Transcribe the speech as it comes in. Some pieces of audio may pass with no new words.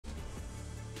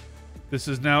This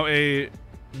is now a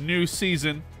new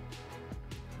season.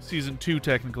 Season 2,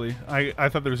 technically. I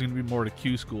thought there was going to be more to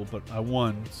Q School, but I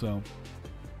won, so.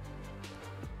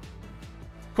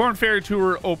 Korn Ferry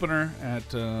Tour opener at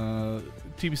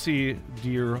TBC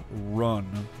Deer Run.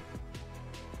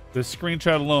 This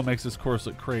screenshot alone makes this course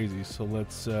look crazy, so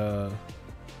let's...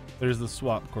 there's the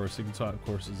swap course. You can swap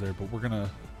courses there, but we're going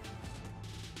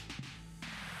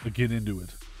to get into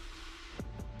it.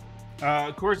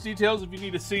 Course details, if you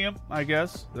need to see them, I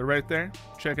guess. They're right there.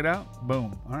 Check it out.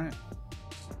 Boom. All right.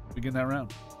 Begin that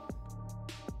round.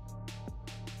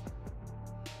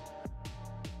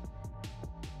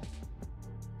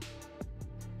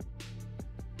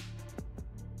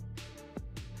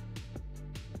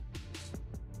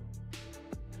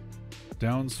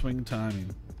 Downswing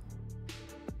timing.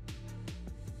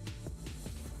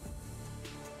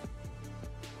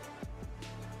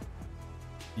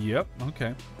 Yep,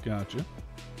 okay. Gotcha.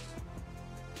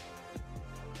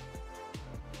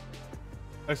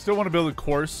 I still want to build a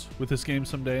course with this game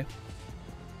someday.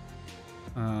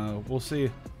 We'll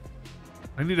see.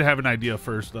 I need to have an idea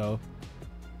first, though.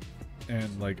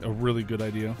 And, like, a really good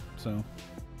idea, so.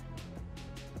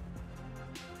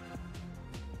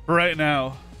 For right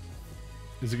now,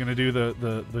 is it going to do is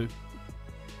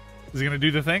it going to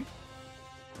do the thing?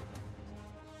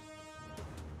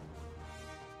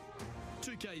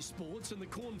 2K Sports and the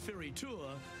Korn Ferry Tour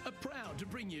are proud to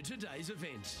bring you today's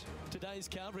event. Today's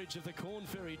coverage of the Korn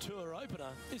Ferry Tour opener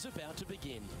is about to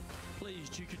begin.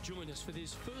 Pleased you could join us for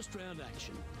this first round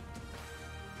action.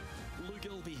 Luke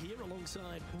Elby here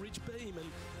alongside Rich Beam.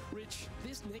 And Rich,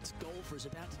 this next golfer is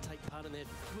about to take part in their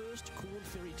first Korn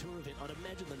Ferry Tour event. I'd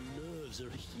imagine the nerves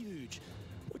are huge.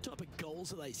 What type of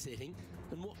goals are they setting,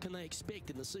 and what can they expect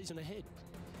in the season ahead?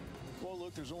 Well,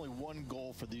 look, there's only one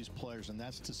goal for these players, and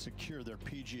that's to secure their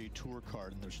PGA Tour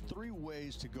card. And there's 3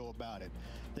 ways to go about it.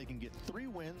 They can get 3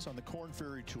 wins on the Korn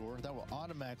Ferry Tour. That will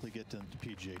automatically get them to the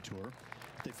PGA Tour.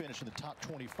 If they finish in the top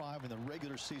 25 in the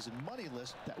regular season money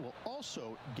list, that will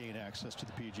also gain access to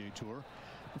the PGA Tour.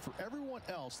 But for everyone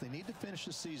else, they need to finish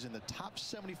the season in the top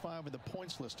 75 in the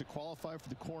points list to qualify for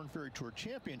the Korn Ferry Tour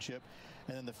Championship.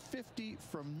 And then the 50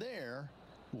 from there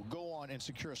will go on and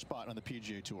secure a spot on the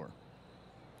PGA Tour.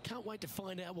 Can't wait to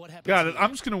find out what happens. Got it. Here.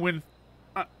 I'm just gonna win.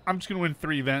 I'm just gonna win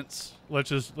 3 events. Let's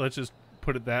just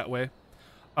put it that way.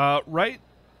 Right.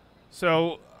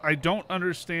 So I don't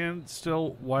understand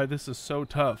still why this is so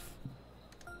tough.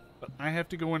 But I have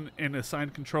to go in and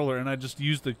assign controller, and I just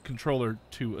use the controller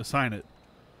to assign it.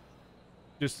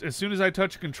 Just as soon as I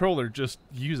touch a controller, just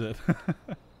use it.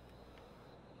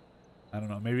 I don't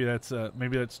know. Maybe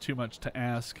that's too much to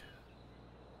ask.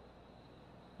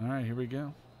 All right, here we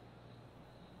go.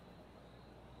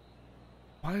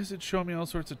 Why does it show me all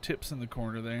sorts of tips in the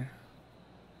corner there?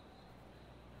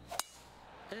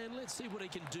 And let's see what he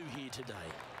can do here today.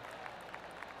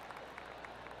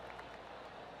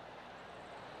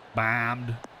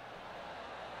 Bombed.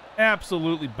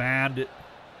 Absolutely bombed it.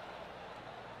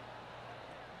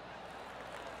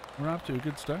 We're off to a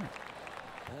good start.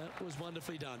 That was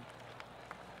wonderfully done.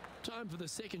 Time for the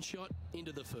second shot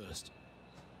into the first.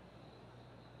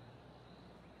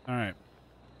 All right.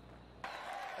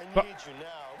 I need you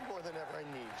now more than ever I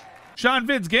need you. Sean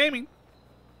Vids Gaming.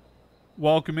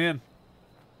 Welcome in.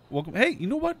 Welcome. Hey, you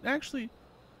know what? Actually,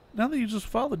 now that you just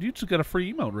followed, you just got a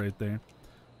free emote right there.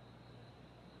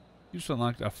 You just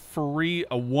unlocked a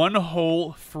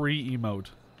 1-hole free emote.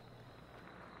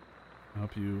 I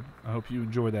hope you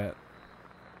enjoy that.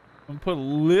 I'm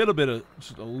gonna put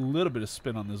just a little bit of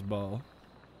spin on this ball.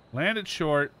 Land it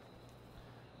short.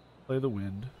 Play the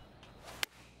wind.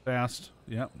 Fast.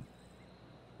 Yep.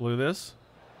 Look at this.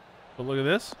 But look at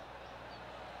this.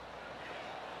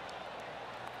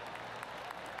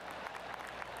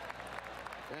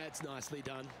 That's nicely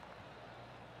done.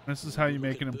 This is how you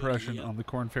make an impression on the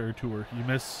Korn Ferry Tour. You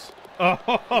miss. Oh,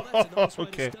 Well, that's a nice way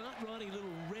okay. to start, writing a little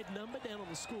red number down on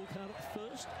the scorecard at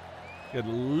first. Got a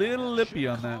little lippy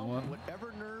on that one.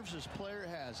 Whatever nerves this player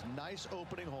has, nice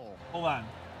opening hole. Hold on.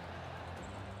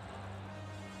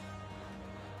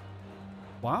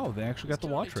 Wow, they actually got the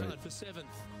watch right. For 7th.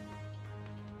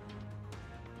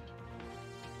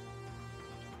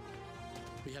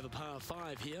 We have a par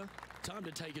 5 here. Time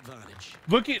to take advantage.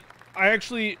 Look at, I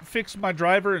actually fixed my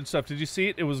driver and stuff. Did you see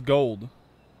it? It was gold.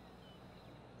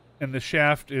 And the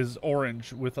shaft is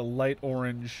orange with a light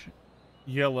orange,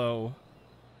 yellow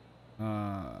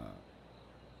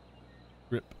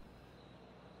grip.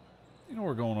 You know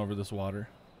we're going over this water.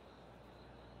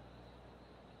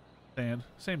 Sand,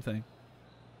 same thing.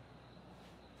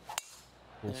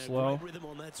 A little slow. Great rhythm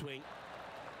on that swing.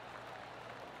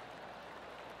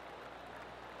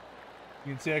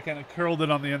 You can see I kind of curled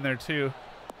it on the end there too.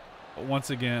 But once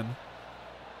again,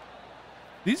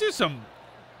 these are some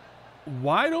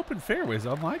wide open fairways.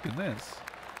 I'm liking this.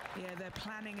 Yeah, they're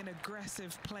planning an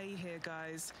aggressive play here,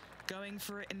 guys. Going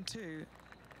for it in 2.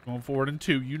 Going forward in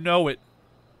 2. You know it.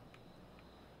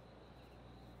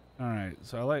 All right.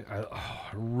 So I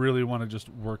really want to just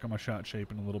work on my shot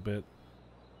shaping a little bit.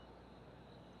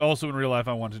 Also in real life,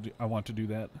 I want to do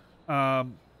that.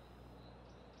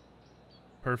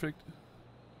 Perfect.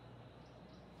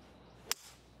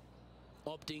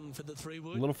 Opting for the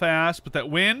 3-wood. A little fast, but that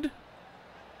wind.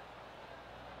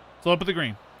 Slow up at the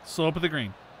green. Slow up at the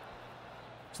green.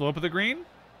 Slow up at the green.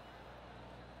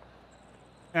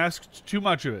 Asked too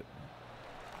much of it.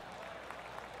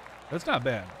 That's not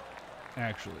bad,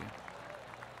 actually.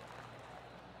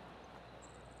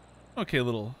 Okay,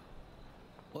 little.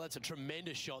 Well, that's a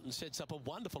tremendous shot and sets up a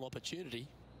wonderful opportunity.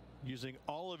 Using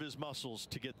all of his muscles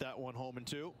to get that one home in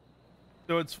 2.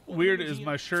 So it's weird is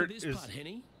my shirt is... Putt,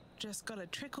 Henny? Just got to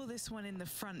trickle this one in the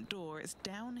front door. It's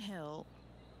downhill.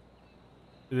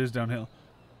 It is downhill.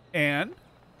 And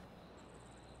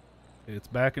it's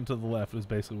back and to the left is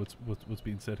basically what's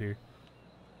being said here.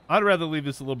 I'd rather leave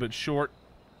this a little bit short,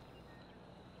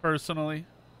 personally.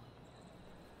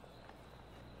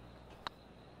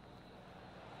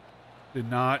 Did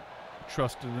not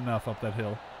trust it enough up that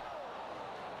hill.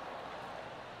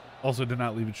 Also did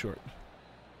not leave it short.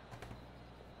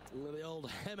 The old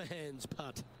hammer hands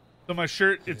putt. So my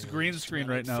shirt, it's green screen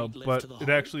right now, but it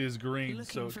actually is You're green, looking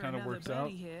so it for kind of another works out.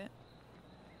 birdie here.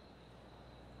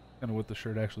 Kind of what the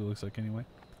shirt actually looks like anyway.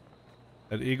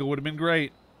 That eagle would have been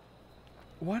great.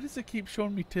 Why does it keep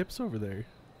showing me tips over there?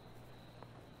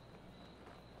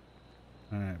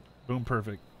 All right. Boom,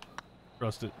 perfect.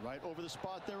 Trust it. Right over the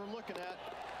spot they were looking at.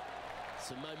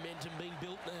 Some momentum being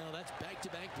built now. That's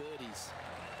back-to-back birdies.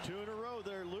 2 in a row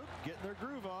there, Luke. Getting their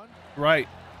groove on. Right.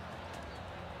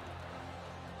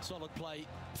 Solid play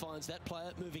finds that player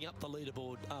moving up the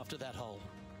leaderboard after that hole.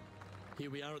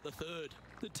 Here we are at the 3rd.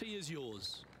 The tee is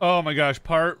yours. Oh my gosh,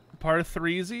 par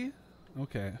 3-y?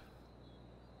 Okay.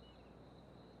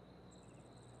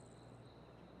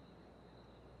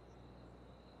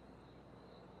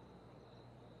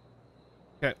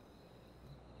 Okay.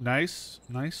 Nice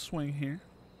swing here.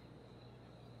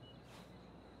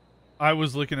 I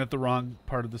was looking at the wrong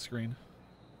part of the screen.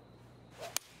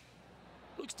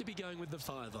 Looks to be going with the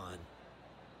 5-iron.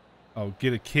 Oh,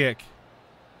 get a kick.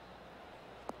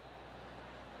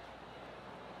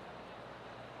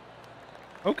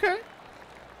 Okay.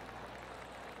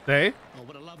 They? Oh,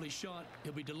 what a lovely shot.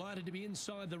 He'll be delighted to be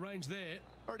inside the range there.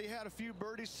 Already had a few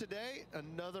birdies today.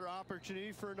 Another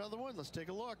opportunity for another one. Let's take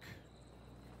a look.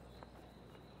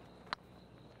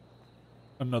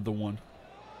 Another one.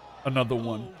 Another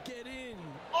one. Oh, get in.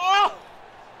 Oh!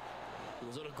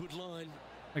 Was on a good line.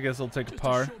 I guess I'll take a Just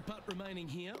par. a short putt remaining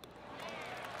here.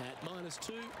 At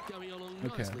 -2, going along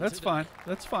Okay, nicely that's today. fine.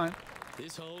 That's fine.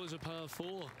 This hole is a par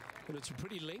 4, and it's a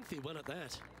pretty lengthy one at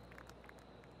that.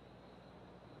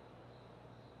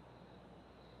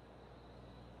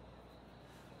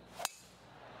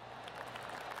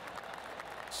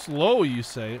 Slow, you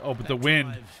say? Oh, but the That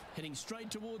wind. drive, heading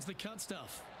straight towards the cut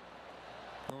stuff.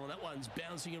 Oh, that one's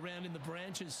bouncing around in the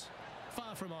branches.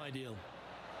 Far from ideal.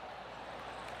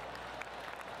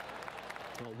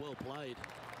 Oh, well played.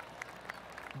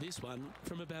 This one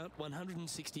from about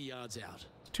 160 yards out.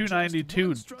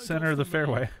 292, Just one stroke center off of the the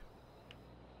fairway.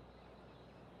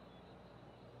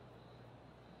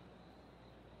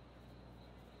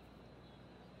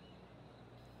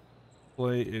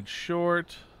 Play it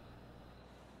short.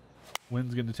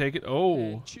 Wind's going to take it. Oh,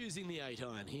 And choosing the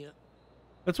 8-iron here.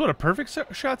 that's what a perfect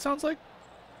shot sounds like.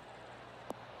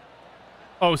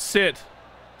 Oh, sit.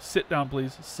 Sit down,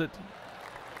 please. Sit.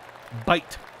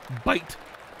 Bite. Bite.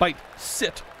 Bite.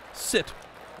 Sit. Sit.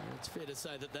 It's fair to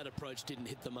say that that approach didn't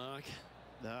hit the mark.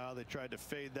 No, they tried to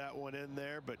fade that one in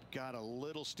there, but got a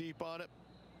little steep on it.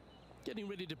 Getting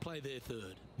ready to play their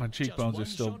 3rd. My cheekbones one are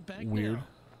still shot back weird.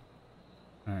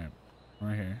 now. All right.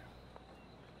 Right here.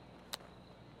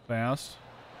 Fast.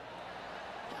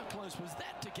 How close was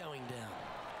that to going down?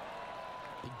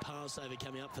 Big par saver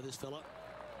coming up for this fella.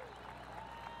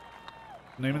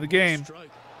 Name of the game. Stroke.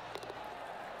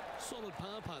 Solid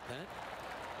par putt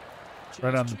that.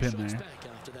 Right Just on the 2 pin shots there. back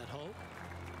after that hole.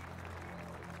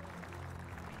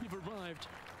 You've arrived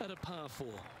at a par 4.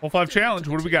 Hole 5 challenge.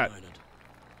 What do we got? Opponent.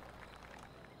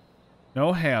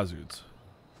 No hazards.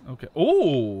 Okay.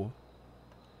 Oh.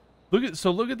 Look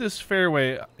at this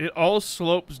fairway. It all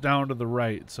slopes down to the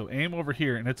right. So aim over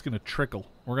here and it's going to trickle.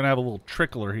 We're going to have a little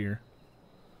trickler here.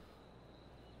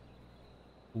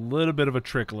 A little bit of a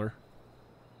trickler.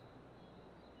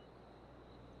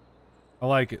 I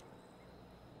like it.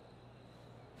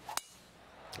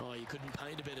 Oh, you couldn't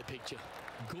paint a better picture.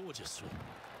 Gorgeous swing.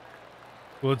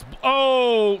 Well, it's...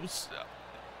 Oh!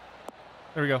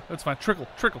 There we go. That's fine. Trickle,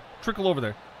 trickle, trickle over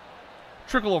there.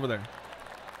 Trickle over there.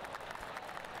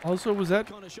 Also, was that...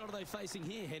 What kind of shot are they facing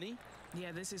here, Henny?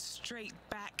 Yeah, this is straight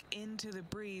back into the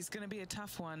breeze. Going to be a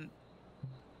tough one.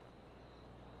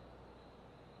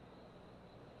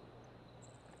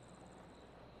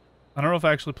 I don't know if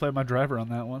I actually played my driver on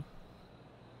that one.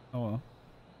 Oh, well.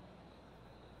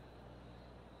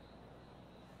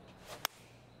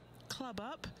 Club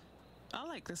up. I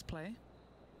like this play.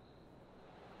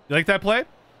 You like that play?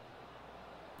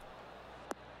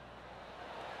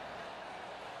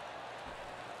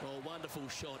 Oh, wonderful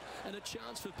shot. And a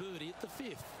chance for birdie at the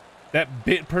 5th. That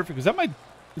bit perfect. Is that my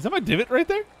divot right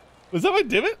there? Was that my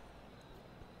divot?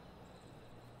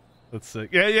 That's sick.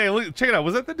 Yeah, yeah. Look, check it out.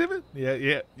 Was that the divot? Yeah,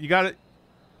 yeah. You got it.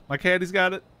 My caddy's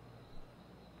got it.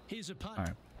 Here's a putt right.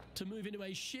 to move into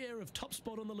a share of top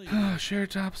spot on the lead. Share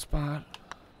top spot.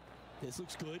 This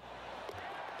looks good.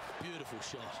 Beautiful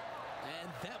shot. And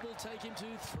that will take him to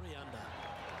 3 under.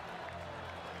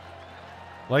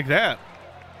 Like that.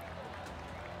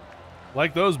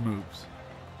 Like those moves.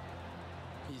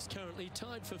 He's currently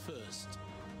tied for first.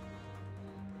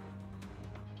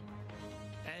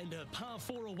 And a par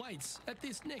 4 awaits at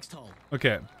this next hole.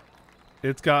 Okay.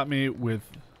 It's got me with...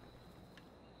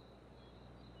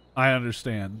 I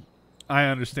understand. I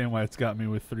understand why it's got me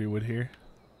with 3 wood here.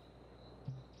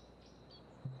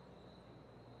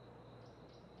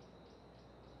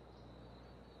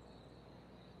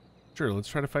 Sure, let's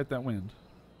try to fight that wind.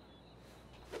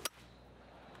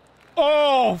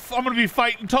 Oh, I'm going to be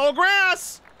fighting tall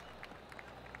grass.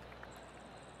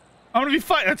 I'm going to be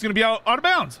fighting. That's going to be out of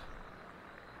bounds.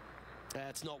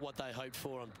 That's not what they hoped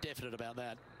for. I'm definite about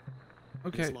that.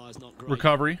 Okay. This lie's not great.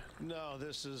 Recovery. No,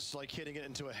 this is like hitting it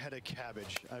into a head of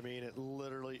cabbage. I mean, it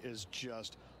literally is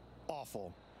just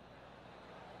awful.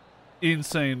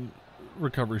 Insane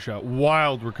recovery shot.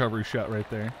 Wild recovery shot right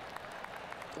there.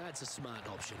 That's a smart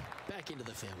option. Back into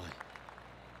the fairway.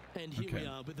 And here we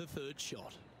are with the 3rd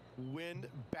shot. Wind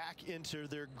back into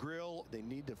their grill. They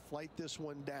need to flight this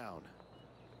one down.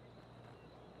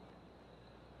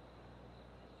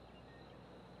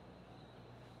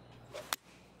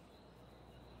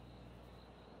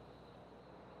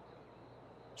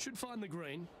 Should find the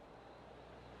green.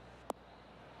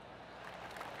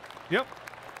 Yep.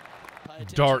 Pay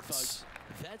attention, Darts. folks.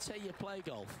 That's how you play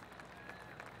golf.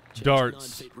 Just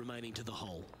Darts. 9 feet remaining to the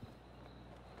hole.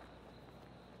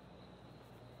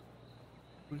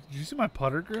 Did you see my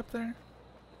putter grip there?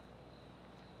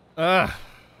 Ugh.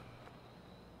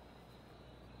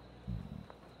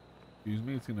 Excuse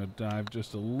me. It's going to dive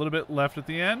just a little bit left at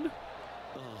the end.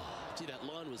 Oh, gee, that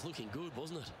line was looking good,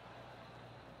 wasn't it?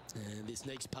 And this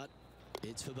next putt,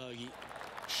 it's for bogey.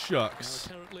 Shucks.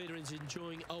 Our current leader is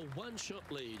enjoying a 1-shot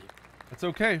lead. That's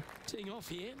okay. Teeing off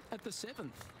here at the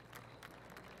 7th.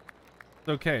 It's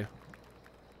okay.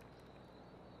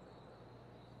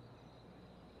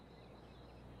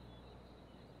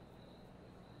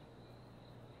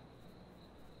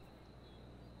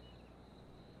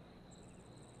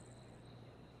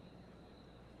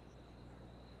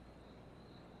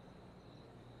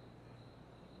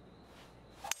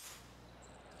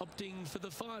 Opting for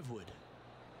the 5 wood.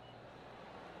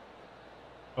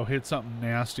 Oh, hit something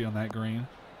nasty on that green.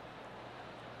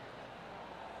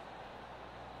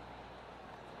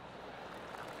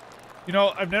 You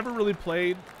know, I've never really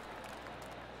played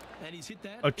And he's hit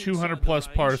that a 200 plus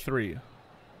par 3.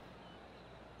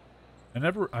 I've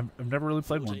never really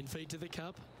played 14 one. feet to the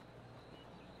cup.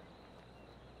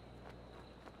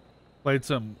 Played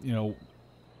some, you know,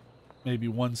 maybe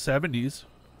 170s.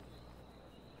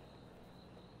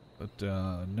 But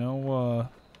no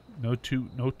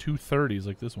 230s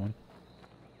like this one.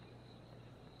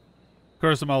 Of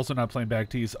course, I'm also not playing back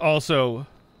tees. Also,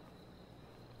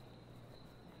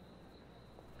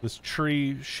 this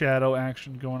tree shadow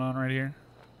action going on right here.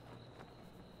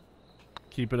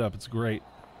 Keep it up. It's great.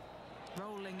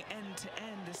 Rolling end to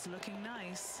end is looking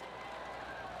nice.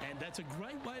 And that's a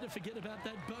great way to forget about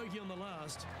that bogey on the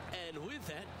last. And with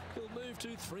that, he'll move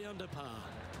to 3 under par.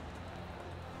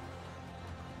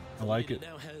 I like it.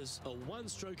 Now has a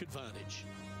 1-stroke advantage.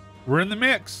 We're in the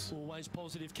mix. Always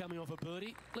positive coming off a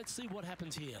birdie. Let's see what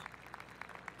happens here.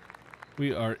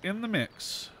 We are in the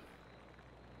mix.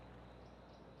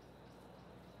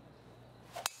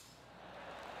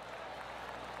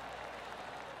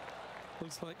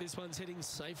 Looks like this one's heading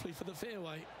safely for the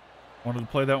fairway. Wanted to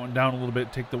play that one down a little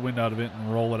bit, take the wind out of it,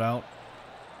 and roll it out.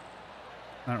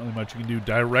 Not really much you can do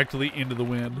directly into the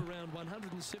wind. Around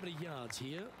 170 yards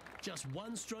here. Just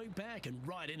one stroke back and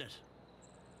right in it.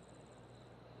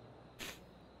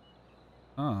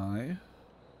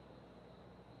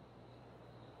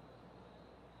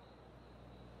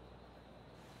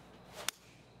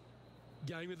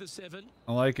 Going with the 7.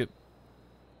 I like it.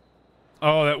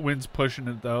 Oh, that wind's pushing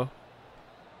it, though.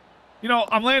 You know,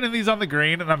 I'm landing these on the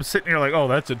green, and I'm sitting here like, oh,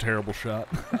 that's a terrible shot.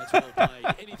 That's well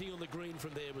played. Anything on the green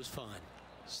from there was fine.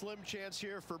 Slim chance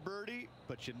here for birdie,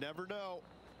 but you never know.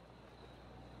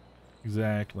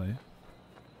 Exactly.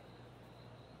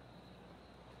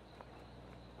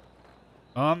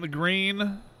 On the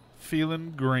green,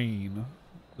 feeling green.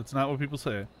 That's not what people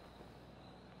say.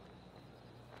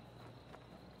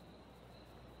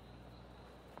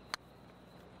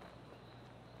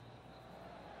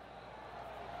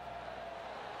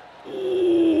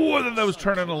 Ooh, I thought that was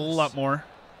turning a lot more.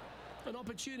 An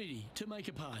opportunity to make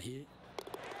a par here.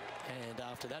 And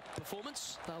after that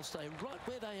performance, they'll stay right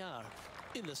where they are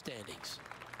in the standings.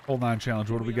 Hole 9 challenge.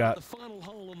 What do we got? The final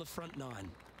hole on the front 9.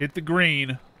 Hit the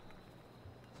green.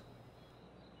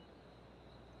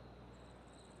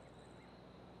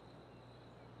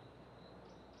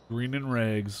 Green and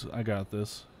regs. I got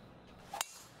this.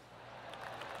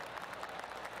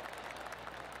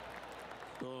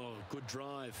 Oh, good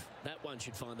drive. That one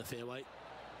should find the fairway.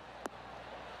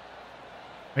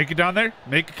 Make it down there.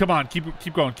 Make it. Come on. Keep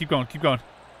going. Keep going. Keep going.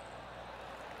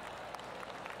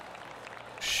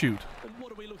 Shoot. And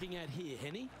what are we looking at here,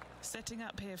 Henny? Setting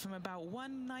up here from about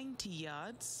 190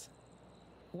 yards.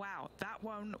 Wow, that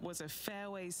one was a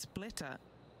fairway splitter.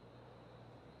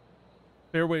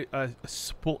 Fairway. I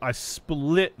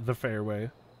split the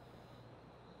fairway.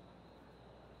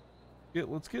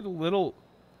 Let's get a little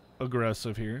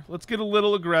aggressive here. Let's get a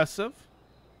little aggressive.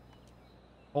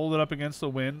 Hold it up against the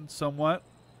wind somewhat.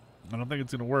 I don't think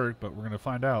it's going to work, but we're going to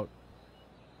find out.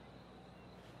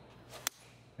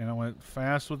 And I went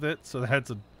fast with it, so that's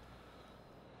a...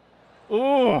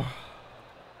 Oh!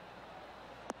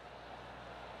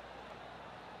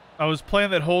 I was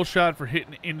playing that whole shot for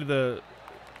hitting into the...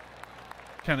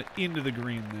 kind of into the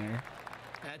green there.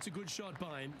 That's a good shot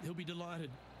by him. He'll be delighted.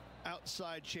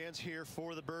 Outside chance here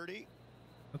for the birdie.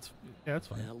 That's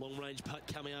fine. Now, long range putt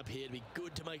coming up here. It'd be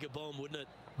good to make a bomb, wouldn't it?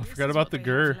 I forgot about the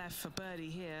gur. Left for birdie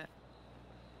here.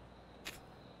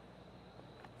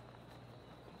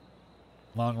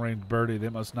 Long range birdie. They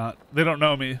must not. They don't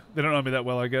know me. They don't know me that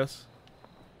well, I guess.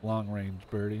 Long range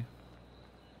birdie.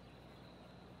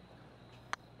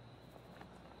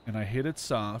 And I hit it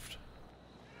soft.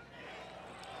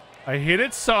 I hit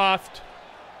it soft.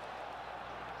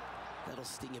 That'll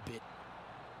sting a bit.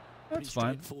 That's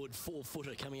fine. Forward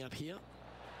 4-footer coming up here.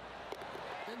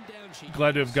 And down she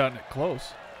Glad to goes. have gotten it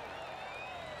close.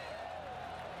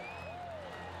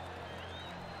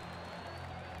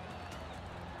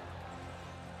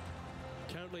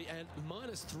 Currently at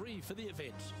 -3 for the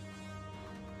event.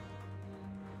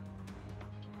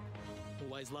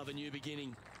 Always love a new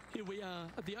beginning. Here we are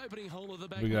at the opening hole of the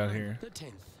back We got nine, here. the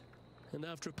 10th. And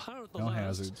after a par at the No last,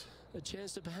 hazards. a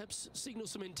chance to perhaps signal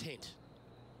some intent.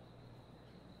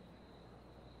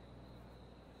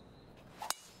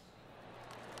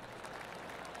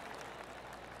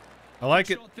 I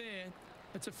like it. Shot there.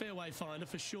 It's a fairway finder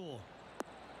for sure.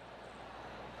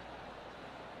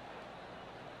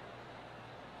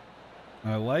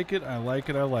 I like it. I like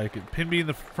it. I like it. Pin me in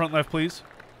the front left, please.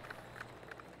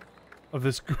 Of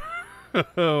this.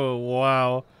 Oh,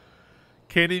 wow.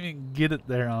 Can't even get it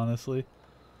there, honestly.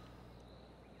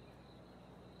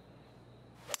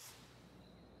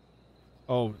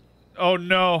 Oh. Oh,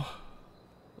 no.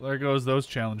 There goes those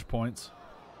challenge points.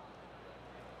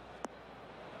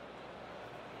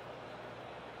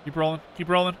 Keep rolling. Keep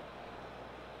rolling.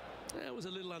 That was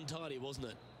a little untidy, wasn't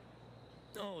it?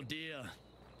 Oh, dear.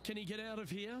 Can he get out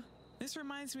of here? This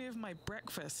reminds me of my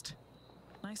breakfast.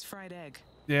 Nice fried egg.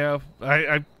 Yeah,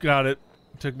 I got it.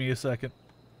 Took me a second.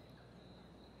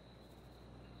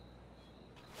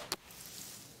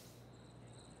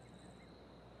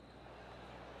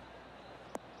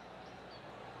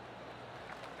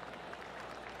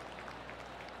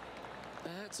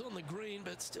 That's on the green,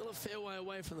 but still a fair way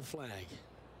away from the flag.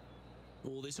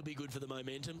 Oh, this will be good for the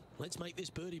momentum. Let's make this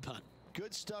birdie putt.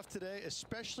 Good stuff today,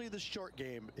 especially the short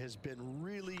game has been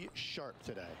really sharp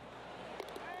today.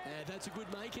 And that's a good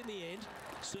make in the end.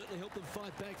 Certainly helped them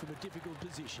fight back from a difficult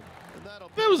position. And that'll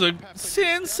That was a Pepin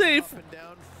sand step safe up and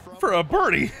down from for a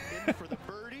birdie. in for the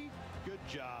birdie. Good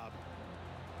job.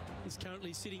 He's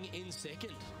currently sitting in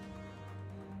second.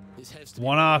 This has to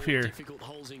One be off the more here. difficult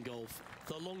holes in golf.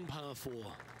 The long par 4.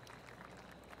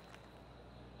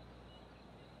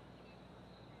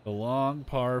 The long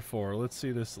par 4. Let's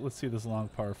see this. Let's see this long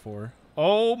par 4.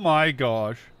 Oh my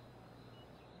gosh.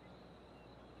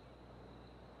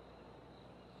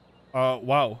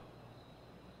 Wow.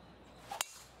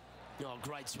 Oh,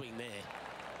 great swing there.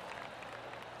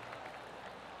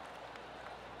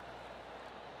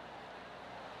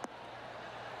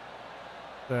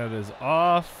 That is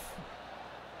off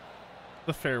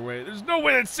the fairway. There's no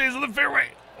way that stays on the fairway.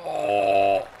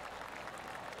 Oh.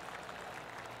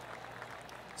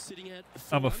 Sitting at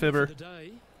I'm a fibber. for the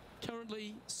day,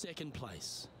 currently second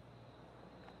place.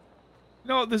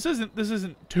 No, this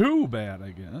isn't too bad, I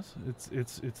guess.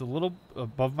 It's a little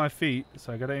above my feet,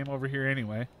 so I gotta aim over here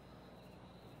anyway.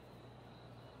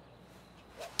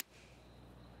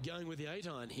 Going with the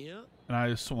 8-iron here. And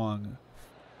I swung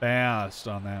fast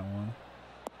on that one.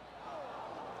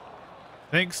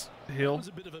 Thanks, Hill. That was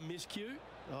a bit of a miscue.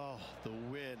 Oh, the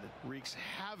wind wreaks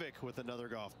havoc with another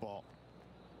golf ball.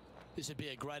 This would be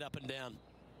a great up and down.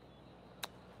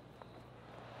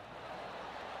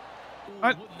 Ooh,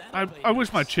 wouldn't that have been I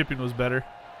wish my nice? chipping was better.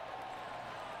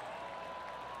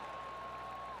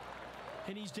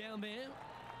 And he's down there.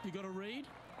 You got to read.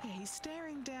 Yeah, he's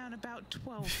staring down about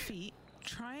 12 feet,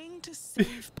 trying to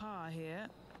save par here.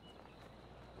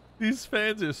 These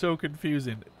fans are so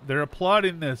confusing. They're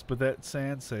applauding this, but that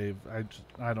sand save,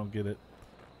 I don't get it.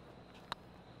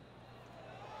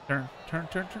 Turn.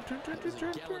 That was a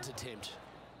gallant attempt.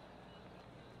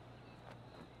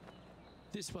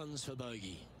 This one's for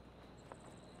bogey.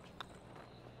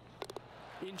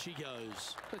 In she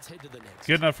goes. Let's head to the next.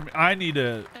 Good enough for me. I need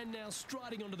to And now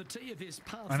striding onto the tee of this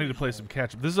par I need to play hole. some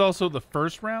catch up. This is also the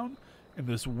first round, and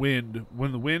this wind.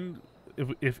 When the wind,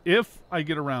 if I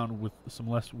get around with some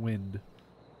less wind,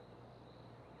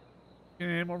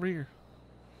 I'm over here.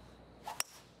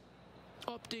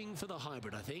 Opting for the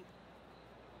hybrid, I think.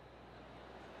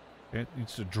 It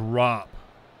needs to drop.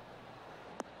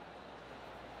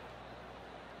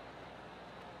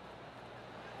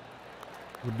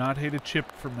 Would not hate a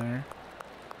chip from there.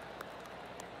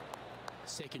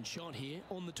 Second shot here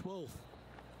on the 12th.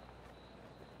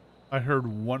 I heard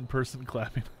one person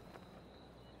clapping.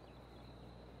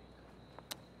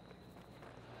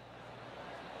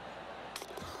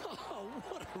 Oh,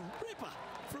 what a ripper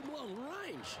from long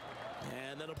range.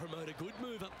 And that'll promote a good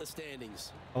move up the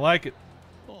standings. I like it.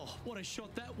 Oh, what a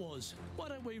shot that was. Why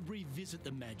don't we revisit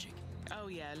the magic? Oh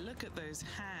yeah, look at those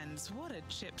hands. What a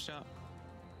chip shot.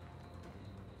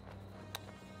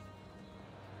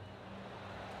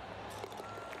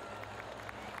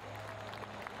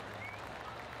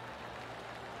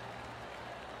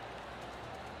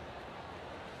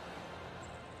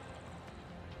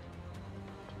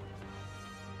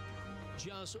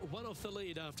 Just one off the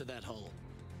lead after that hole.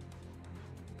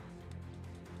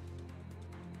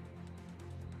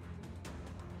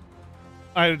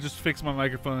 I had to just fix my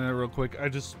microphone there real quick. I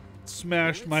just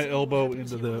smashed my elbow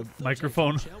into the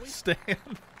microphone stand.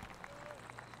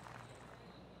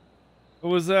 It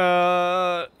was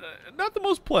not the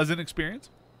most pleasant experience.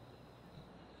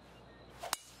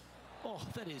 Oh,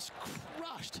 that is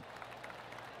crushed.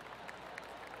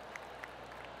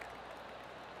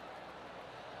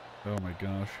 Oh my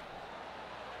gosh.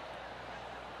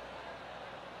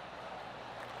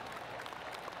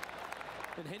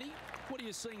 And Henny, what are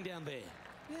you seeing down there?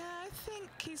 Yeah, I think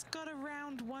he's got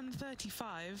around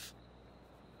 135.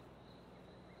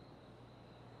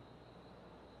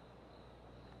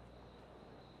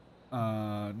 Uh,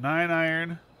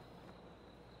 9-iron.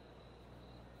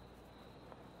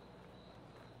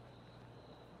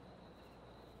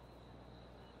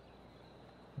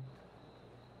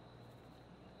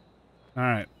 All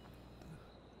right.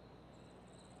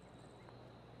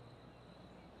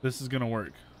 This is going to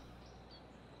work.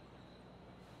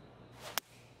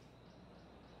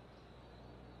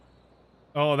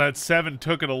 Oh, that 7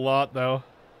 took it a lot, though.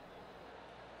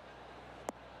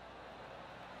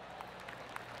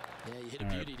 Yeah, you hit a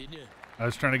beauty, didn't you? I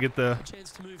was trying to get the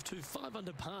Chance to move to 5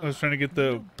 under par. I was trying to get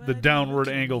the birdie downward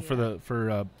looking angle for the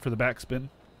backspin.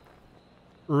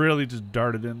 Really just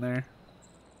darted in there,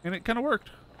 and it kind of worked.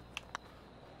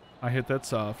 I hit that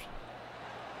soft.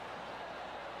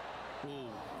 Ooh.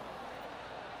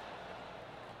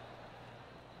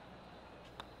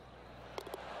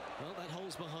 Well, that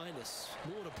hole's behind us.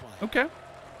 More to play. Okay.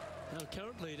 Our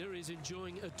current leader is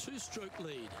enjoying a 2-stroke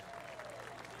lead.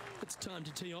 It's time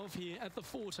to tee off here at the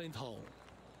 14th hole.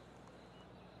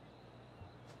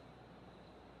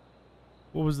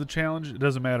 What was the challenge? It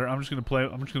doesn't matter. I'm just gonna play.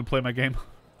 I'm just gonna play my game.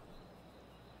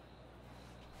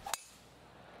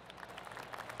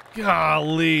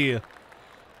 Golly.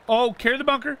 Oh, carry the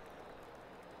bunker.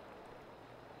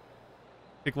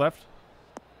 Kick left.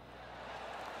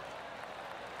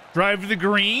 Drive to the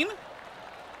green?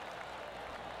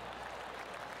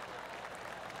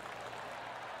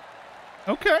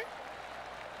 Okay.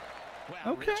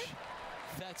 Wow, Okay. Rich,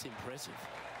 that's impressive.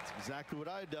 That's exactly what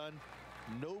I've done.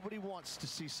 Nobody wants to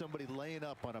see somebody laying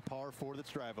up on a par 4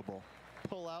 that's drivable.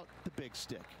 Pull out the big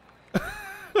stick.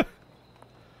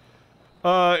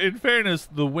 In fairness,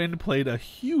 the wind played a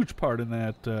huge part in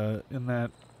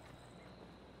that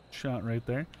shot right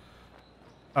there.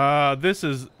 This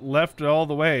is left all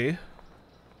the way.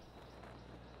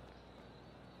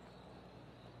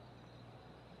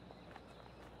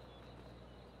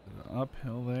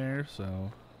 Uphill there,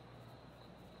 so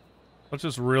let's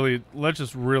just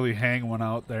really hang one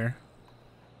out there.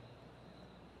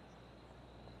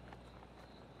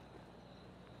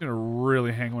 Gonna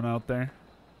really hang one out there.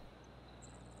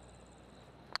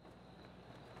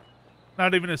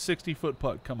 Not even a 60-foot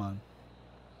putt. Come on.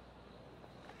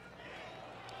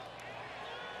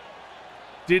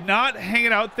 Did not hang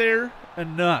it out there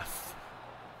enough.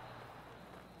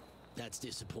 That's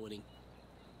disappointing.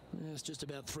 It's just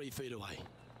about 3 feet away.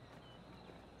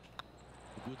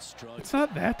 Good stroke. It's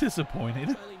not that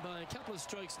disappointing. Trailing by a couple of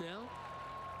strokes now.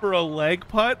 For a leg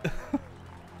putt?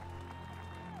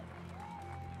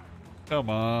 Come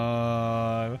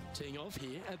on. Teeing off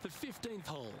here at the 15th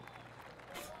hole.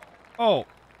 Oh,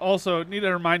 also, need to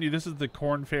remind you, this is the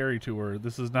Korn Ferry Tour.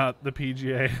 This is not the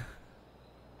PGA.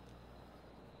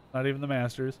 Not even the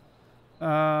Masters.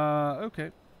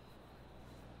 Okay.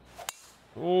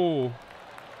 Oh.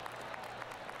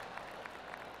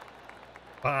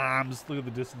 Bombs. Look at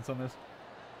the distance on this.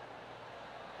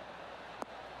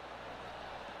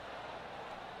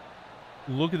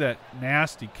 Look at that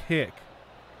nasty kick.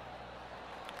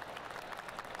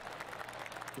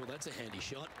 Well, that's a handy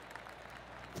shot.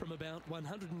 From about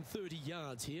 130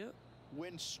 yards here.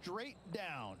 Went straight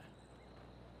down.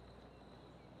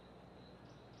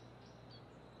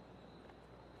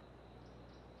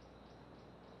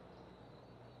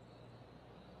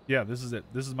 Yeah, this is it.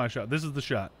 This is my shot. This is the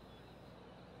shot.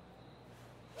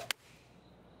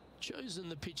 Chosen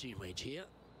the pitching wedge here.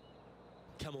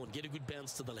 Come on, get a good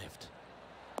bounce to the left.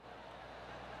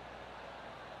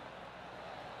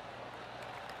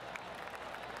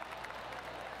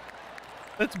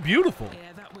 That's beautiful.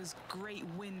 Yeah, that was great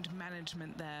wind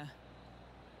management there.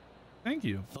 Thank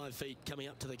you. 5 feet coming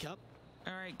up to the cup.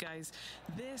 All right, guys.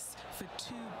 This for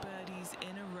 2 birdies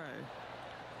in a row.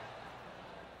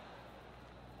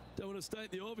 Don't want to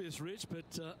state the obvious, Rich,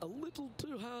 but a little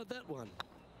too hard, that one.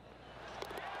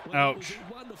 Well, Ouch. It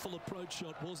was a wonderful approach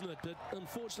shot, wasn't it? But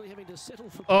unfortunately having to settle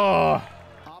for... Oh.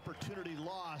 Opportunity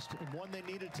lost, and one they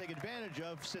needed to take advantage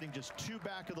of, sitting just 2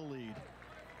 back of the lead.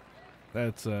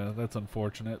 That's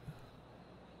unfortunate.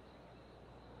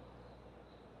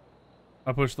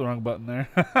 I pushed the wrong button there.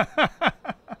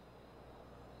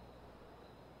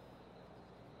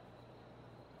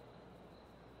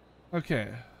 Okay.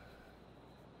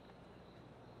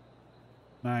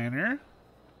 Niner.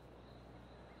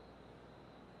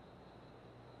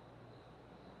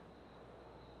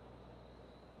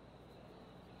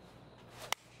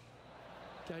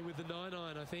 Going with the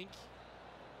 9-iron, I think.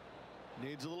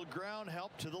 Needs a little ground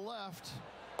help to the left.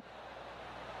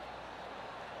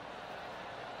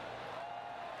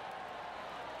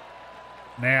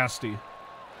 Nasty.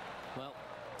 Well,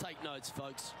 take notes,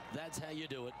 folks. That's how you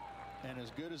do it. And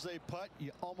as good as they putt,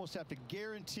 you almost have to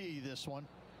guarantee this one.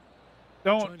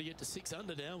 Trying to get to 6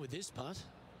 under now with this putt.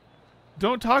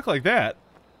 Don't talk like that.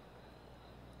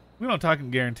 We don't talk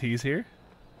in guarantees here.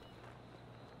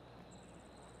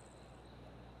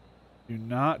 Do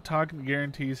not talk in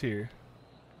guarantees here.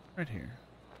 Right here.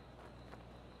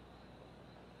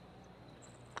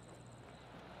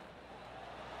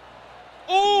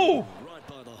 Oh! Right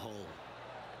by the hole.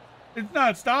 It's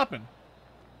not stopping.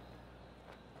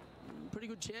 Pretty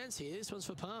good chance here. This one's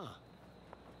for par.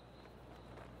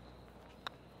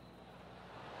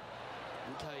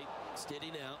 Okay,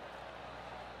 steady now.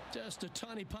 Just a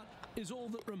tiny putt is all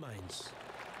that remains.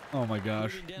 Oh my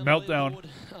gosh. Moving down the Meltdown.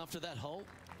 leaderboard after that hole.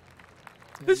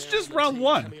 This is And just now round the team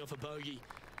 1. Coming off a bogey,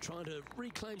 trying to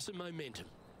reclaim some momentum.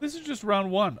 This is just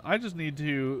round 1. I just need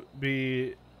to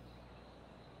be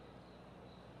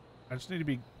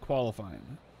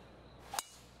qualifying.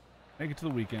 Make it to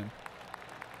the weekend.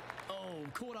 Oh,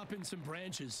 caught up in some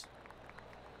branches.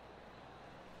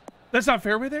 That's not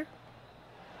fairway there?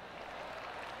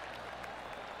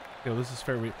 Yo, this is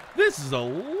fairway. This is a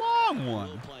long one.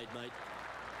 Well played, mate.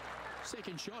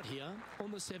 Second shot here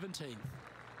on the 17th.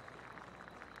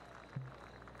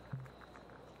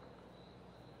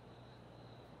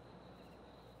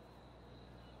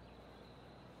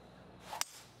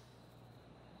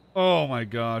 Oh my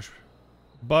gosh.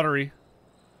 Buttery.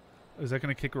 Is that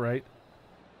going to kick right?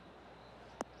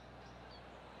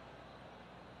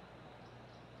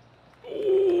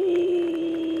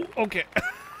 Ooh, okay.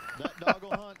 That dog will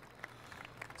hunt.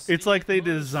 It's like they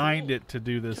designed it to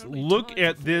do this. Look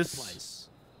at this.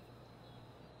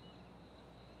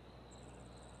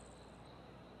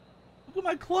 Look at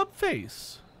my club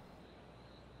face.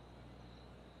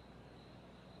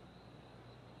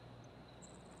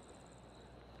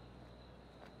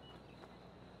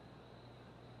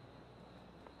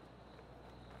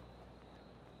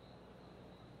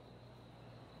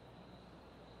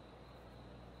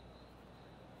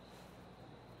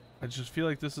 I just feel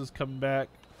like this is coming back.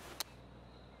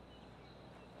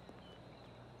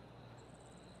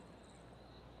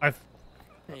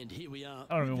 And here we are.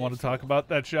 I don't even want to talk about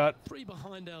that shot. 3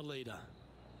 behind our leader.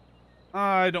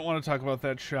 I don't want to talk about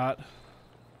that shot.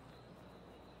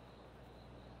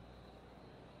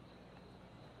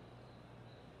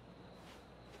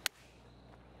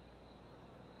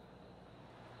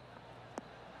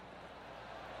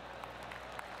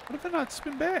 What if I not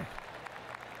spin back?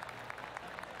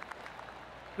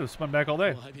 Could have spun back all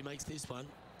day. Well, I hope he makes this one.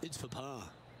 It's for par.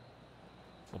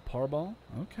 A par ball?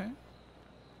 Okay.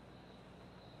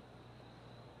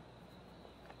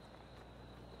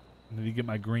 I need to get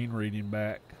my green reading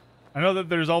back. I know that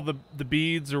there's all the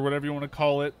beads or whatever you want to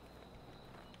call it.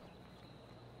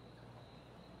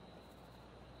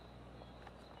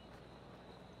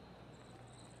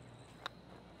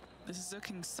 This is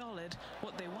looking solid.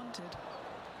 What they wanted.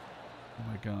 Oh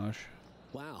my gosh.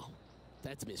 Wow,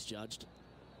 that's misjudged.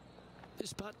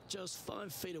 This putt just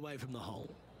 5 feet away from the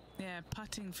hole. Yeah,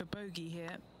 putting for bogey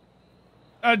here.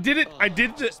 I did it. Oh, I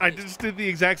just did the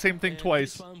exact same thing And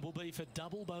twice. This one will be for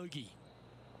double bogey.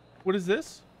 What is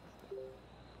this?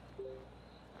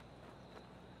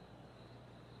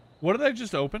 What did I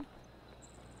just open?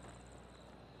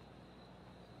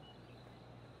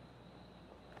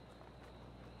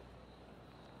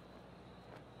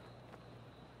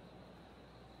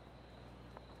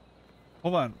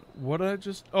 Hold on. What did I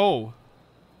just... Oh.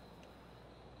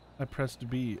 I pressed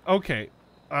B. Okay.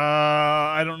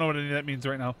 I don't know what any of that means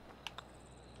right now.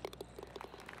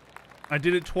 I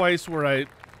did it twice where I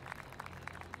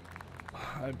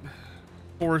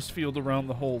force field around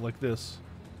the hole like this.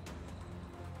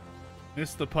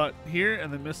 Missed the putt here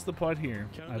and then missed the putt here.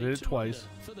 I did it twice.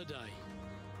 For the day.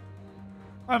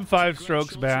 I'm 5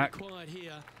 strokes back.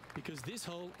 Here because this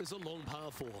hole is a long par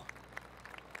 4.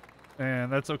 And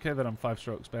that's okay that I'm 5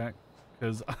 strokes back.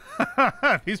 Because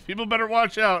these people better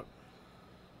watch out.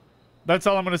 That's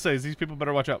all I'm going to say is these people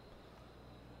better watch out.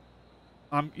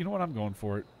 You know what? I'm going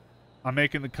for it. I'm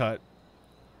making the cut.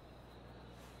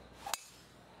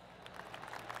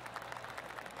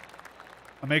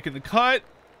 I'm making the cut.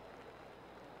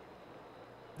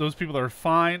 Those people are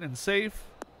fine and safe.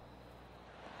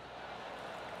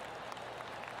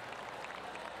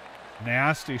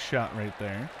 Nasty shot right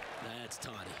there. That's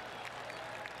tidy.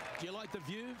 Do you like the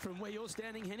view from where you're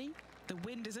standing, Henny? The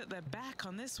wind is at their back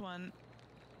on this one.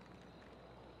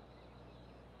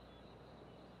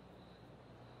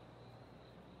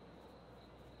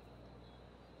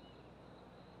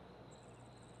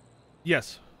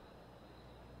 Yes.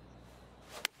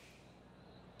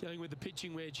 Going with the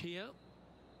pitching wedge here.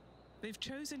 They've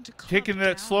chosen to Taking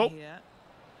that slope. Here.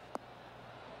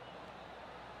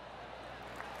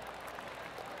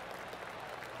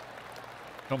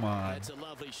 Come on. That's a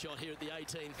lovely shot here at the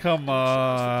 18th. Come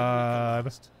on.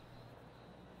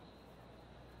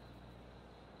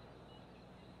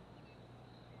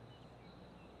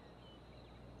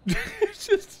 It's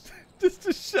just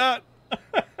a shot.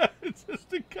 It's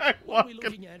just a guy What are we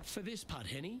walking. looking at for this putt,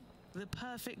 Henny? The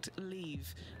perfect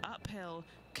leave. Uphill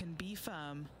can be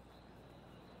firm.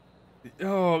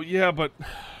 Oh, yeah, but...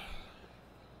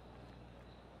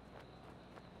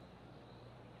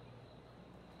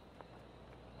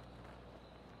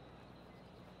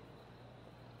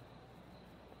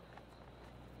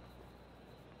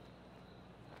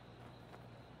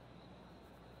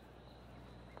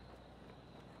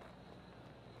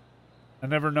 I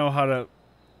never know how to...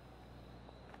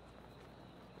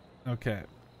 Okay.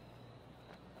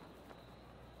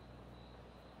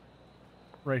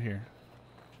 Right here.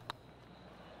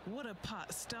 What a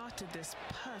putt. Started this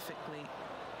perfectly.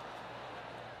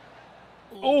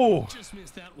 Oh! Just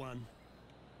missed that one.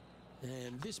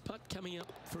 And this putt coming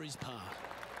up for his par.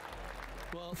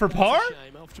 Well, For that's par? a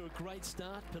shame. Off to a great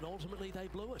start, but ultimately they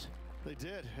blew it. They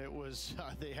did. It was,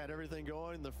 they had everything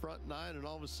going in the front 9, and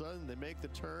all of a sudden they make the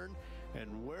turn,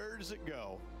 and where does it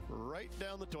go? Right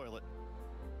down the toilet.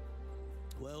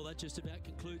 Well, that just about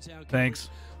concludes our Thanks.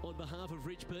 coverage. On behalf of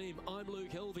Rich Beam, I'm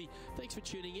Luke Helvey. Thanks for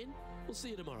tuning in. We'll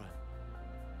see you tomorrow.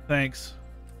 Thanks.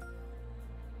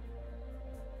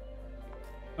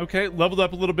 Okay, leveled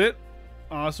up a little bit.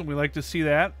 Awesome. We like to see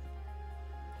that.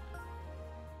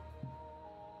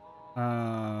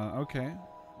 Okay.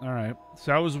 All right.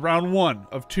 So that was round 1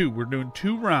 of 2. We're doing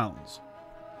 2 rounds.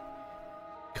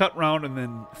 Cut round and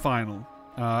then final.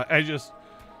 I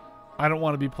don't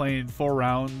want to be playing 4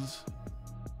 rounds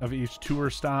of each tour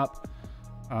stop.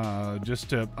 I just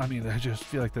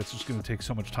feel like that's just going to take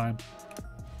so much time.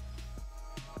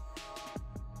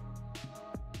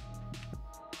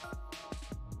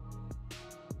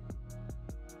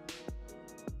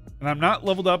 And I'm not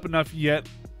leveled up enough yet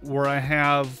where I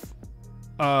have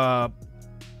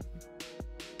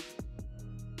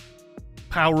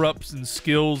power-ups and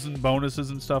skills and bonuses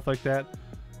and stuff like that.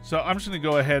 So I'm just going to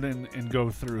go ahead and go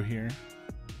through here.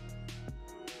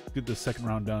 Get this second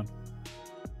round done.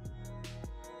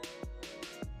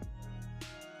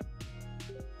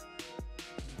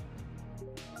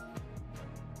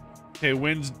 Okay,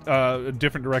 wind's a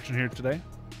different direction here today.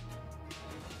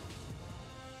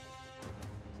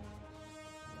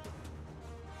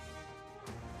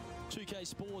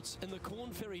 Sports and the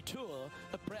Korn Ferry Tour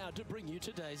are proud to bring you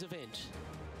today's event.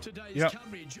 Today's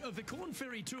coverage of the Korn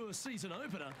Ferry Tour season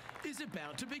opener is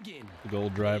about to begin. The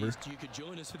gold driver. Pleased you could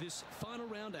join us for this final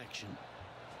round action.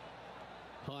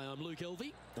 Hi, I'm Luke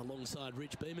Helvey, alongside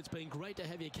Rich Beam. It's been great to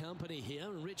have your company here.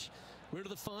 And Rich, we're into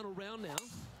the final round now.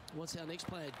 What's our next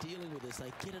player dealing with as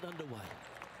they get it underway?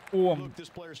 Look, this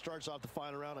player starts off the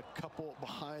final round a couple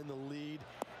behind the lead.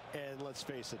 And let's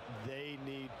face it, they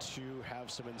need to have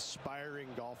some inspiring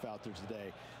golf out there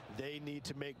today. They need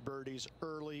to make birdies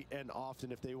early and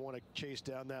often if they want to chase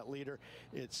down that leader.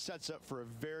 It sets up for a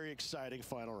very exciting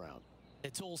final round.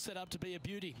 It's all set up to be a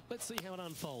beauty. Let's see how it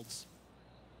unfolds.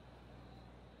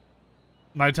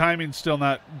 My timing's still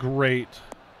not great,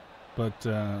 but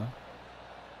you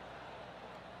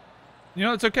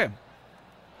know, it's okay.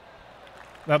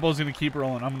 That ball's going to keep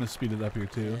rolling. I'm going to speed it up here,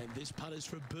 too. And this putt is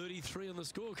for birdie 3 on the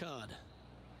scorecard.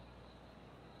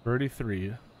 Birdie 3.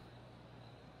 A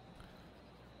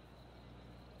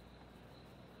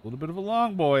little bit of a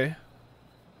long boy.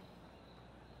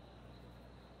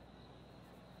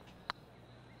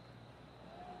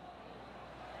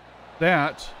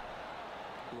 That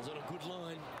was on a good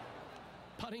line.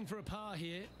 Putting for a par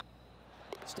here.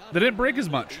 They didn't break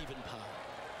as much. Even par.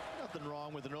 Nothing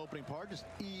wrong with an opening part, just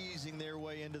easing their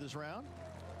way into this round.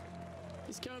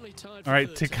 He's currently tied for all right,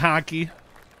 third. Takaki.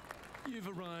 You've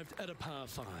arrived at a par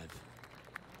 5.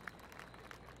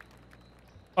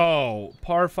 Oh,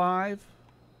 par 5?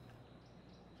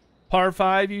 Par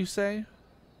 5, you say?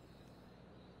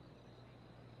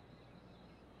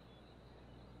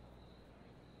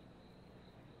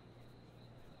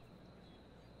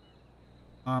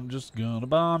 I'm just gonna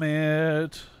bomb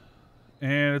it,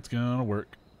 and it's gonna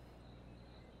work.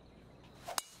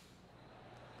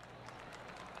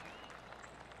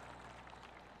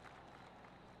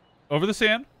 Over the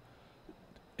sand.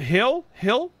 Hill,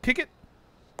 kick it.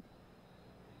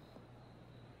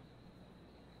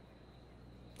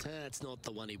 That's not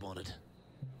the one he wanted.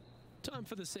 Time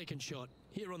for the second shot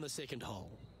here on the second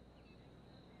hole.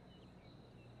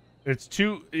 It's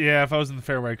too. Yeah, if I was in the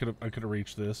fairway, I could have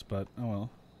reached this, but oh well.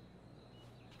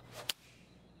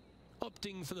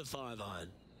 Opting for the 5-iron.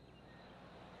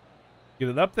 Get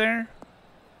it up there.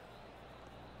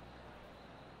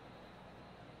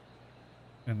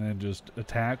 And then just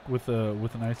attack with a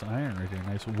nice iron right here,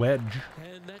 nice wedge.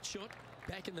 And that shot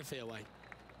back in the fairway.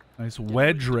 Nice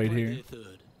wedge right here.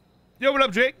 Yo, what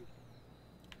up, Jake?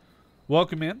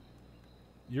 Welcome in.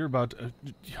 You're about to,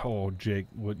 oh, Jake,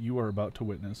 what you are about to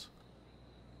witness.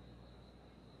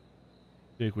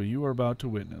 Jake, what you are about to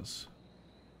witness.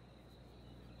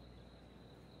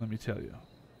 Let me tell you.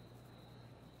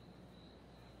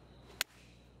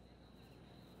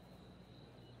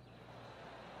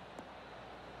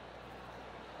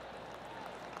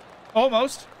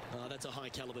 Almost. Oh, that's a high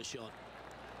caliber shot.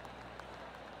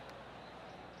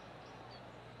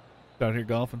 Out here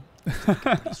golfing.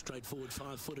 Straightforward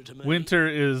 5-footer to me. Winter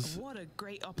is what a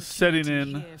great setting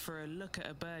opportunity in. here for a look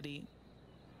at a birdie.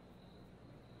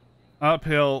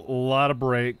 Uphill, a lot of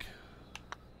break.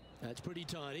 That's pretty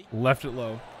tidy. Left it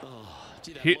low. Oh,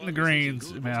 gee, hitting the line was looking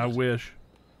greens. good, Man, I wasn't it? wish.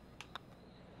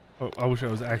 Oh, I wish I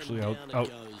was actually And out down it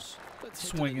goes. Let's head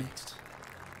to the swinging. next.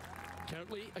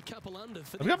 Currently a couple under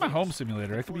for I've the got my event. home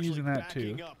simulator. I could be using that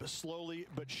too. Backing up slowly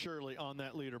but surely on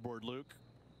that leaderboard, Luke.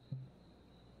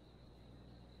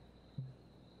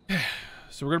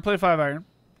 So we're gonna play 5-iron.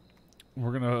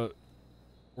 We're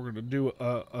We're going to do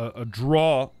a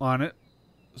draw on it.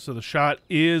 So the shot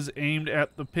is aimed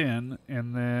at the pin,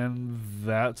 and then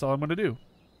that's all I'm going to do.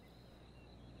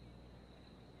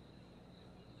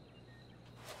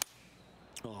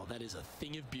 Oh, that is a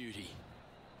thing of beauty.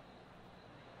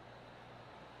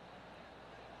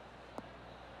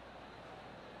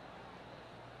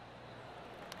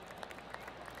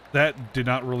 That did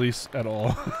not release at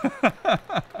all.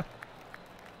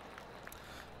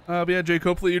 But yeah, Jake,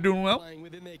 hopefully you're doing well. Playing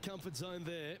within their comfort zone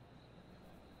there.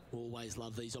 Always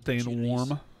love these Staying opportunities.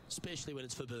 warm. Especially when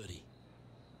it's for birdie.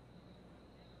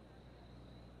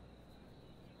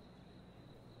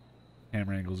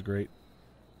 Camera angle's great.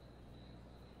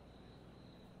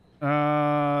 Oh.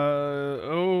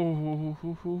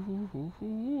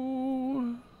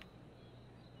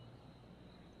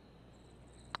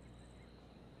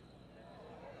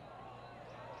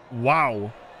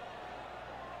 Wow.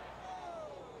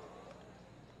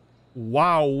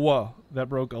 Wow. That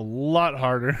broke a lot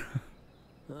harder.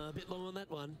 A bit long on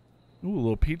that one. Ooh, a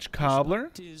little peach cobbler.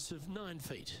 It is of 9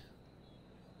 feet.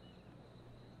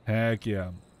 Heck yeah.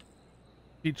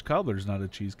 Peach cobbler's not a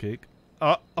cheesecake.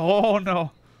 Oh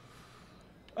no.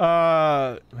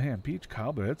 Man, peach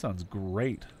cobbler, that sounds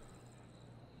great.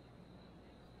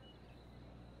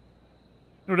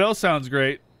 You know what else sounds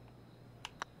great?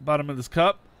 Bottom of this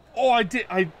cup. Oh, Ouch.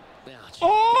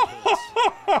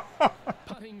 Oh!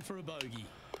 Putting for a bogey.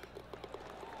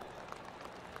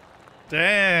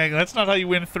 Dang, that's not how you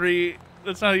win 3.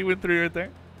 That's not how you win 3 right there.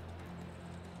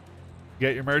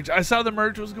 Get your merge. I saw the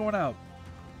merge was going out.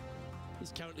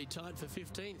 He's currently tied for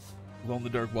 15th. Glow in the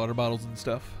dark water bottles and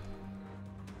stuff.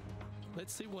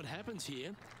 Let's see what happens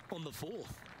here on the 4th.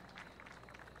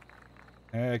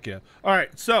 Heck yeah. All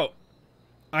right, so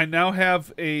I now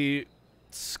have a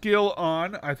skill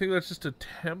on. I think that's just a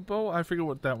tempo. I forget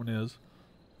what that one is.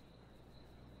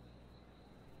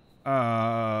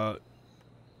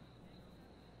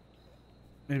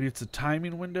 Maybe it's a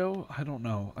timing window. I don't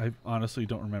know. I honestly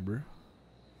don't remember.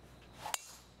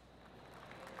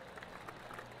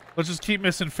 Let's just keep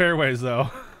missing fairways, though.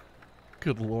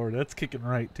 Good Lord, that's kicking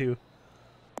right, too.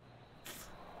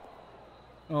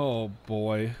 Oh,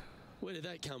 boy. Where did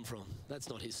that come from? That's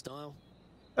not his style.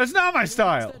 That's not my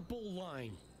style. Where's that ball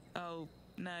lying? Oh,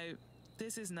 no.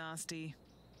 This is nasty.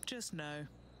 Just no.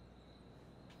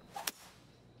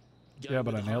 Yeah,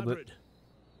 but I with the nailed it.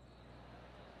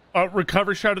 hybrid.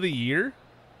 Recover shot of the year?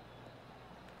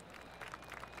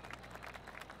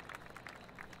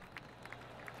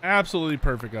 Absolutely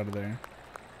perfect out of there.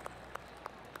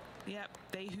 Yep,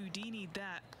 they Houdini'd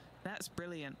that. That's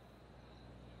brilliant.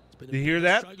 It's been a You bit hear of a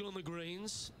that? struggle on the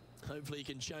greens. Hopefully he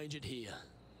can change it here.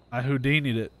 I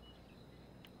Houdini'd it.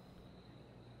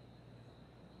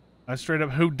 I straight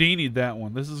up Houdini'd that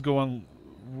one. This is going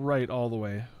right all the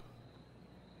way.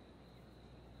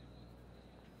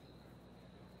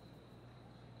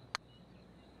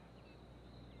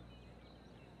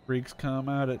 Freaks come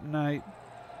out at night.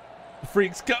 The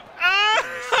freaks come.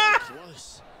 Ah! So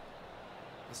close.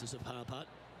 This is a par putt.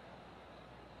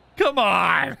 Come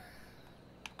on.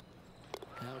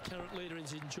 Our current leader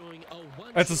is enjoying a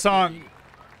one. That's a song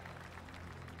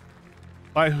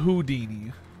by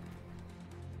Houdini.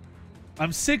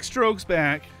 I'm 6 strokes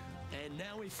back. And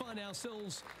now we find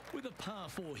ourselves with a par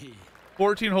 4 here.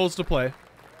 14 holes to play.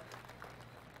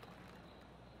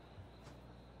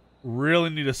 Really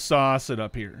need to sauce it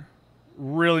up here.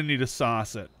 Really need to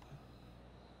sauce it.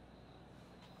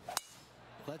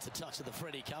 That's a touch of the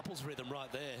Freddie Couples rhythm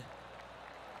right there.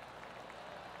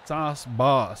 Sauce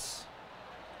boss.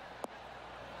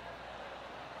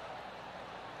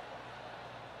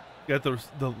 Got the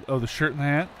shirt and the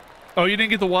hat. Oh, you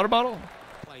didn't get the water bottle?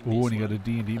 Oh, and you got a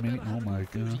D&D mini. Oh my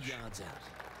gosh.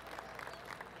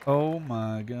 Oh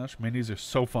my gosh. Minis are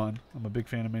so fun. I'm a big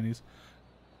fan of minis.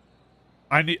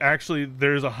 Actually,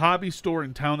 there's a hobby store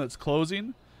in town that's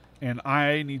closing, and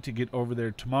I need to get over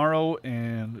there tomorrow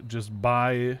and just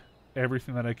buy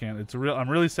everything that I can. I'm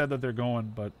really sad that they're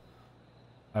going, but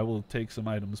I will take some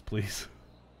items, please.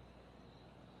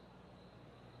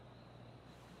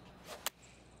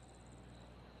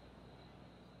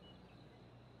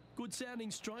 Good sounding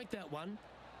strike, that one.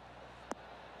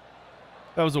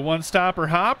 That was a one-stopper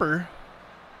hopper.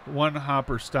 One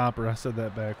hopper stopper. I said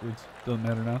that backwards. Doesn't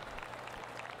matter now.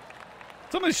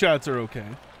 Some of the shots are okay.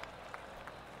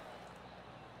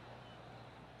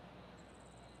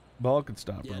 Ball can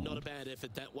stop. Yeah, not a bad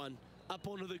effort, that one. Up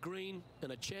onto the green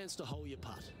and a chance to hole your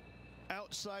putt.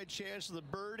 Outside chance of the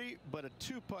birdie, but a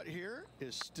 2-putt here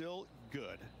is still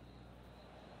good.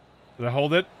 Did I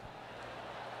hold it?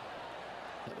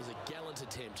 That was a gallant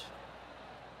attempt.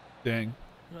 Dang.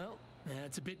 Well,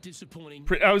 It's a bit disappointing.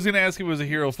 I was going to ask if it was a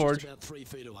Hero It's Forge. just about 3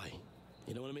 feet away.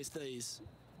 You don't want to miss these.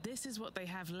 This is what they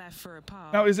have left for a par.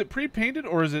 Now, is it pre-painted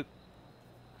or is it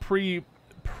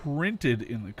pre-printed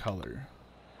in the color?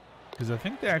 Because I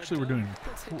think they actually were doing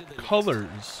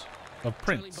colors of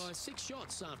Trailing prints. by 6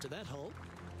 shots after that hole.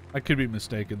 I could be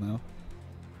mistaken, though.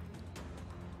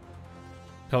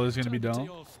 Color's going to be Time dull.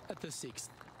 tee off at the 6th.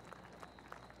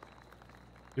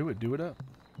 Do it up.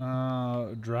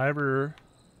 Driver.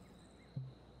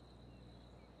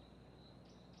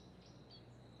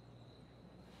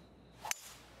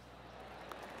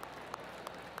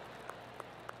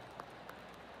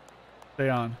 Stay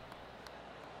on.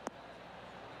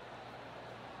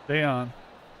 Stay on.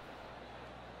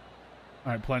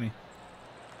 All right, plenty.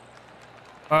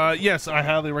 Yes, I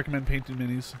highly recommend painting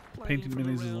minis. Playing Painting from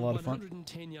minis is a around lot of fun.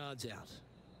 110 yards out.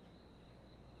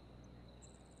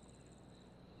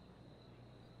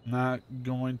 Not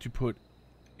going to put,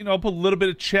 you know, I'll put a little bit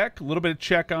of check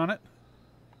on it.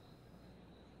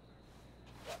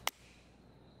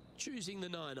 Choosing the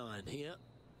 9-iron here.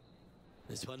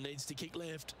 This one needs to kick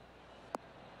left.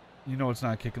 You know it's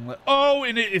not kicking left. Oh,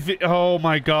 and oh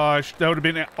my gosh, that would have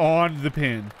been on the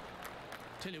pin.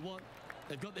 Tell you what,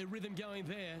 they've got their rhythm going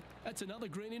there. That's another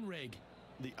green in reg.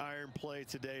 The iron play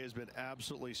today has been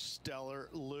absolutely stellar,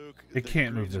 Luke. It the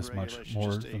can't move greens this and much regulation,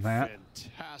 more just a than that.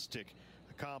 Fantastic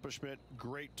accomplishment.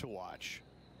 Great to watch.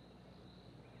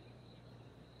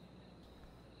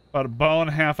 About a ball and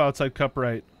a half outside cup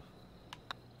right.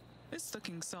 It's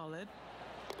looking solid.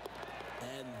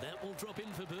 And that will drop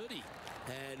in for birdie.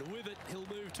 And with it, he'll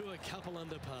move to a couple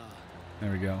under par.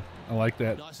 There we go. I like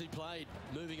that. Nicely played.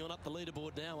 Moving on up the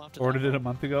leaderboard now after Ordered that it a one.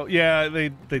 month ago. Yeah, they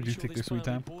do Pretty sure take their this sweet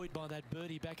player time. will be buoyed by that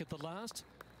birdie back at the last.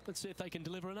 Let's see if they can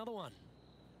deliver another one.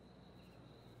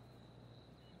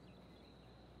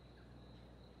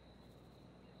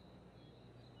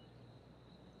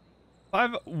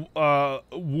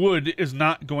 Wood is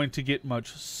not going to get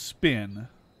much spin,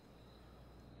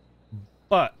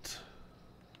 but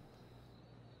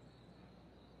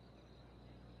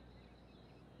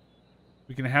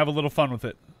we can have a little fun with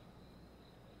it.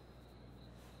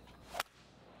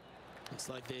 Looks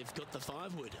like they've got the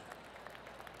 5 wood.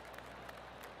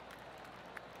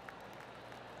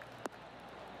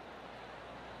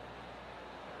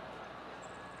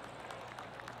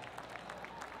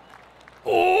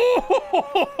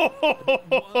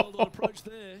 Wild approach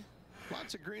there.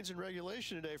 Lots of greens in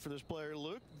regulation today for this player,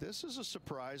 Luke. This is a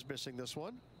surprise, missing this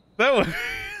one. That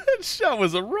shot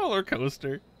was a roller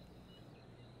coaster.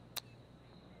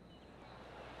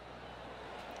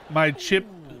 My chip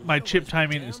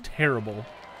timing is terrible.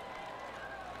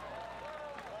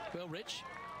 Well, Rich,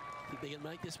 think they can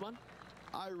make this one?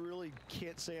 I really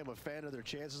can't say I'm a fan of their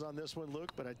chances on this one,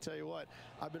 Luke, but I tell you what,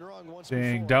 I've been wrong once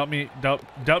Dang, before.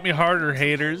 doubt me harder,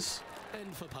 haters.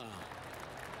 And for par.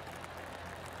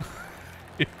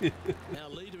 Now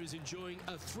leader is enjoying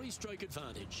a 3-stroke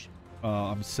advantage.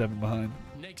 I'm 7 behind.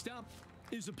 Next up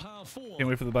is a par 4. Can't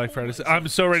wait for the Black Friday. I'm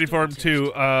so ready for him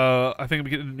too. I think I'm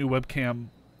getting a new webcam,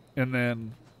 and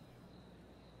then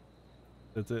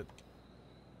that's it.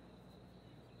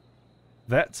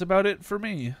 That's about it for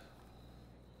me.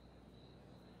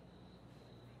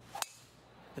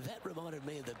 That reminded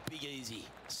me of the Big Easy.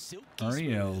 Silky Ernie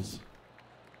smooth. Els.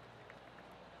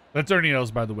 That's Ernie Els,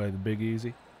 by the way, the Big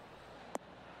Easy.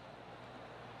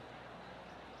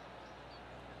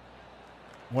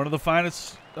 One of the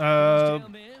finest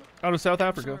Down there. out of South From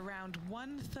Africa. around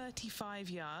 135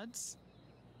 yards.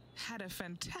 Had a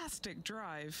fantastic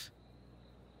drive.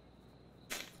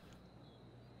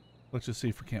 Let's just see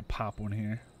if we can't pop one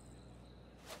here.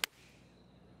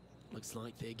 Looks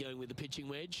like they're going with the pitching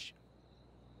wedge.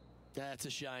 That's a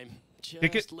shame.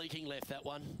 Kick Just it. leaking left, that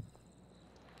one.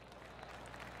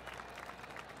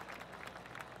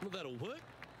 Well, that'll work.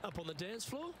 Up on the dance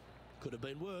floor. Could have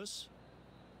been worse.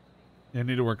 Yeah, I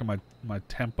need to work on my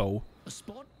tempo. A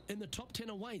spot in the top 10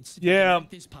 awaits. if Yeah. you can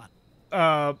make this putt.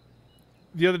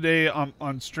 The other day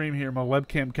on stream here, my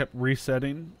webcam kept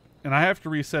resetting, and I have to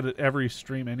reset it every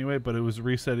stream anyway, but it was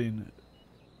resetting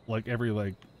like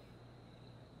every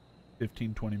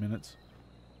 15, 20 minutes.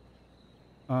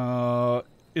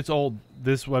 It's old.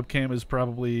 This webcam is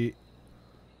probably,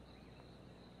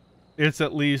 it's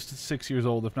at least 6 years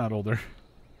old, if not older.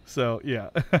 So, yeah.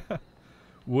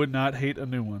 Would not hate a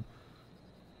new one.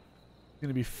 It's going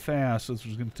to be fast, so it's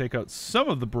going to take out some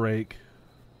of the brake.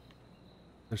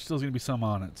 There's still going to be some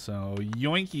on it, so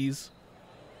yoinkies.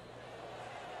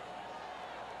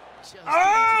 Just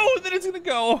Oh, and then it's going to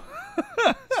go.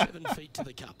 7 feet to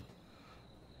the cup.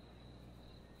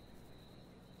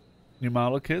 New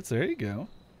model kits. There you go.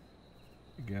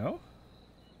 There you go.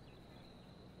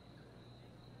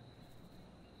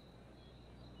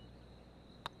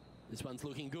 This one's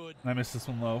looking good. I missed this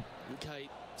one low. Okay,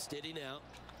 steady now.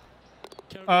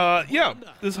 Yeah,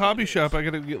 this hobby shop, I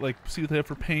gotta get like see what they have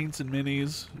for paints and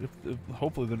minis. If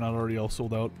hopefully they're not already all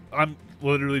sold out. I'm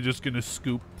literally just gonna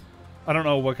scoop. I don't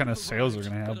know what kind of sales they're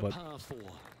gonna have, but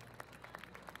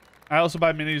I also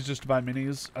buy minis just to buy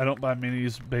minis. I don't buy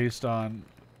minis based on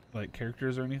like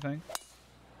characters or anything.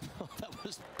 Oh, that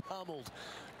was pummeled.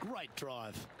 Great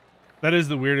drive. That is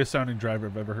the weirdest sounding driver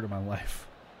I've ever heard in my life.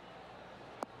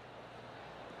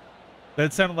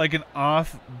 That sounded like an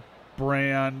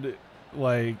off-brand,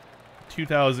 like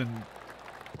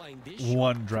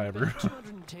 2001 driver.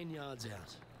 210 yards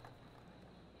out.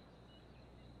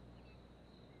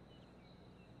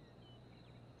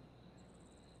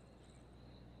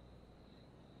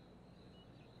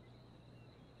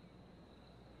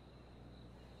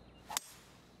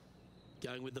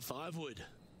 Going with the 5-wood.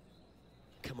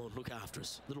 Come on, look after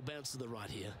us. Little bounce to the right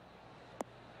here.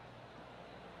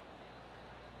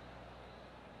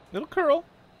 Little curl.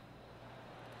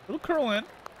 Little curl in.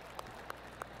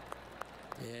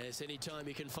 Yes, anytime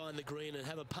you can find the green and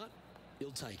have a putt,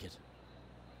 you'll take it.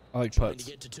 I like Trying putts.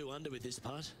 to get to 2 under with this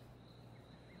putt.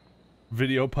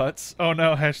 Video putts. Oh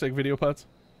no, hashtag video putts.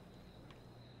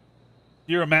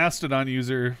 You're a Mastodon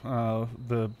user.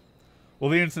 The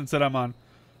instance that I'm on,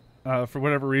 for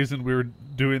whatever reason, we were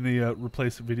doing the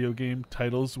replace video game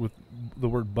titles with the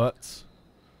word butts.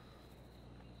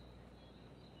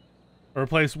 Or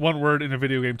replace one word in a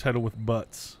video game title with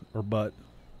butts or butt.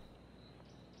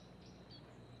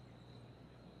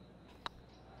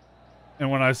 And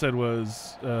what I said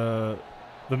was the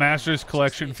Masters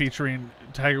Collection featuring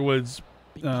Tiger Woods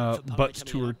Butts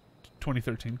Tour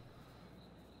 2013.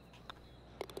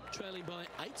 Trailing by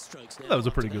 8 strokes now. That was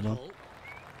a pretty good one. Hole.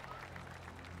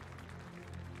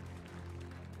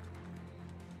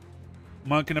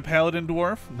 Monk and a Paladin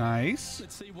Dwarf. Nice.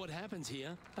 Let's see what happens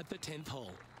here at the 10th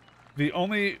hole. The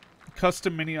only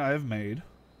custom mini I have made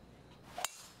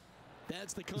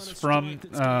That's the kind is of from strike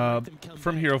that's gonna make them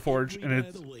come back Hero Forge, every and day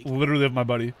it's of the week. literally of my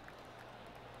buddy.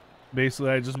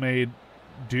 Basically, I just made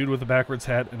dude with a backwards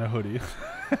hat and a hoodie.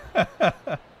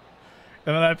 And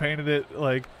then I painted it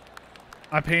like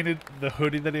I painted the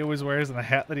hoodie that he always wears and the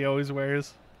hat that he always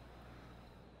wears.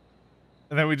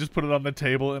 And then we just put it on the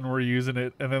table and we're using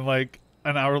it. And then like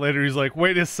an hour later, he's like,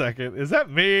 "Wait a second, is that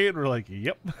me?" And we're like,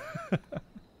 "Yep."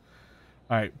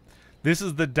 All right, this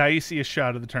is the diciest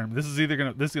shot of the tournament. This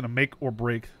is gonna make or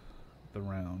break the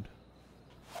round.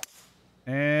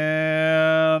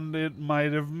 And it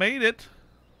might have made it.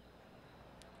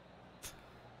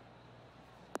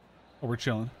 Oh, we're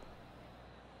chilling.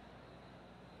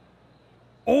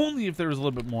 Only if there was a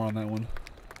little bit more on that one.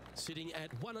 Sitting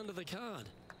at 1 under the card.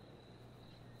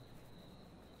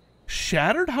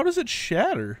 Shattered? How does it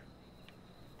shatter?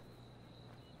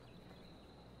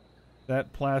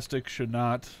 That plastic should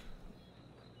not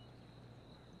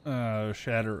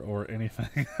shatter or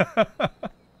anything.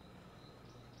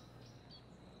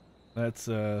 That's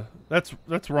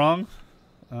wrong.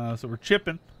 So we're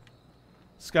chipping.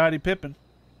 Scotty Pippen.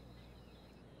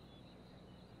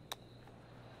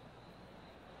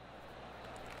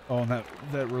 Oh, and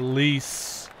that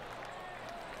release.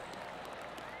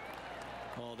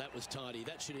 Oh, that was tidy.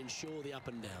 That should ensure the up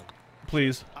and down.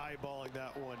 Please. Eyeballing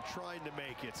that one, trying to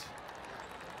make it.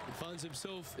 He finds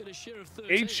himself in a share of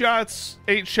 13.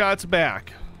 8 shots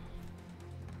back.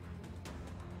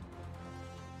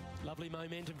 Lovely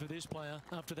momentum for this player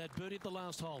after that birdie at the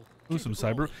last hole. Ooh, some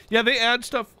cyber. Yeah, they add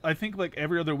stuff, I think, like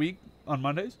every other week on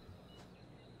Mondays.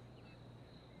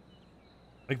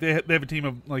 Like they have a team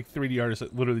of like 3D artists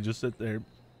that literally just sit there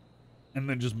and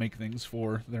then just make things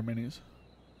for their minis.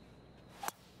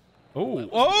 Oh,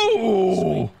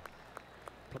 oh!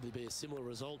 Probably be a similar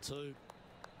result too.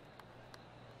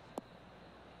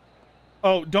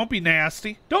 Oh, don't be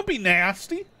nasty. Don't be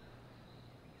nasty.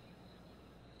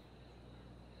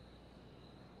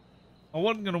 I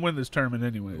wasn't going to win this tournament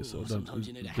anyway, so it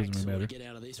doesn't matter. Get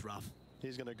out of this rough.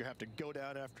 He's going to have to go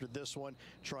down after this one,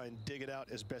 try and dig it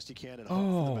out as best he can and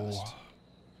hope for the best.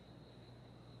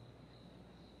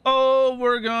 Oh,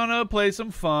 we're going to play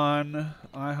some fun.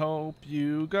 I hope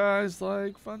you guys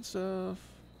like fun stuff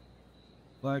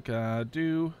like I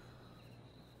do.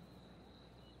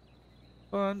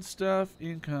 Fun stuff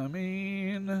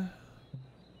incoming.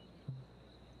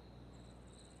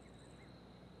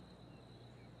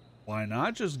 Why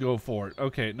not just go for it?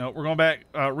 Okay, no, we're going back.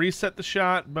 Reset the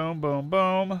shot. Boom, boom,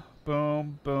 boom.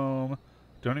 Boom, boom.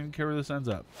 Don't even care where this ends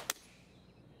up.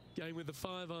 Going with the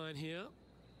 5-iron here.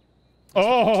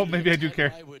 Oh, maybe I do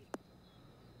care.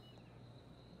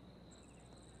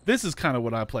 This is kind of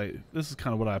what I play. This is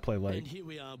kind of what I play like. And here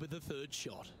we are with the 3rd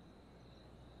shot.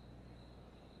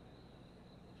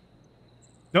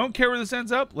 Don't care where this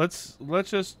ends up. Let's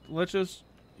just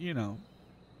you know.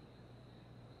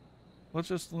 Let's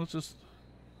just.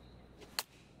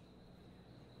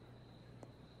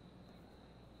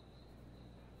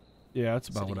 Yeah, that's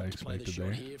about what I expected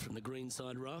there. Here from the green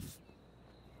side rough.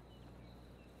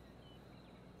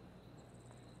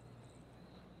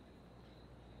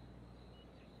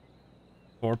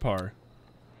 Or par.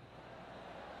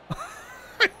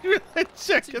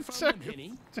 Check.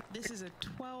 This is a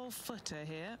 12-footer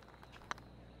here.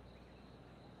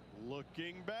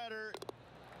 Looking better.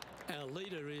 Our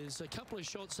leader is a couple of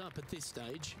shots up at this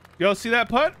stage. Y'all see that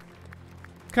putt?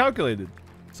 Calculated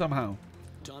somehow.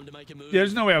 Time to make a move. Yeah,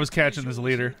 there's no way I was catching this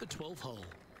leader. The 12th hole.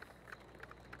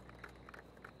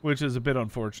 Which is a bit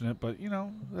unfortunate, but you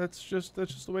know, that's just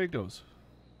the way it goes.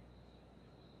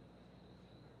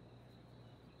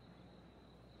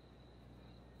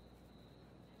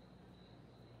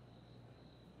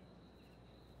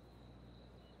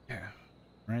 Yeah.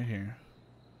 Right here.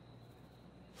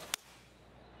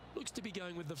 Looks to be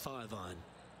going with the 5-iron.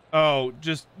 Oh,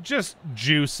 just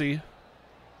juicy.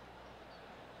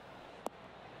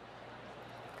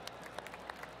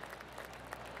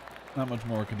 Not much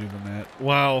more I can do than that.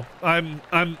 Wow, I'm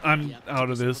out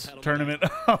of this tournament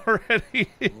already.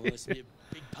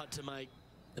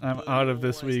 I'm out of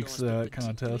this week's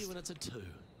contest.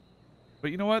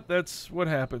 But you know what? That's what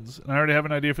happens. And I already have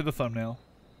an idea for the thumbnail.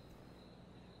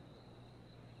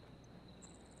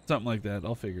 Something like that.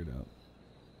 I'll figure it out.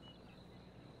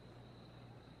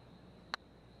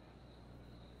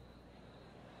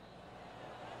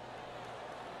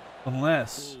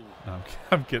 Unless... No,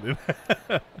 I'm kidding.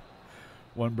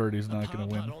 One birdie's not going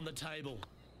to win. On the table.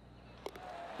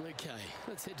 Okay,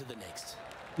 let's head to the next.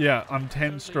 Yeah, I'm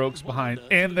 10 strokes behind,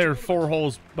 and they're 4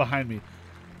 holes behind me.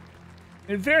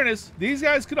 In fairness, these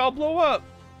guys could all blow up.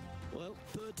 Well,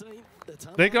 13,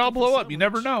 they could all blow up. You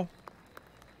never know.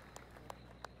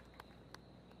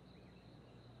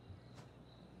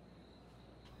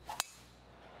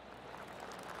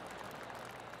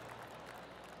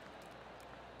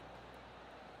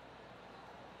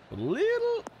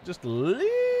 Just a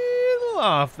little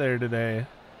off there today.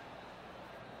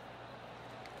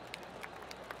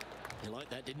 You like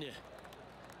that, didn't you?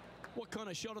 What kind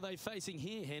of shot are they facing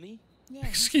here, Henny? Yeah,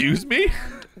 excuse me?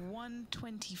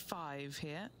 125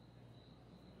 here.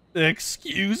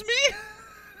 Excuse me?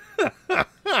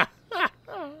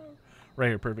 Right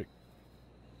here, perfect.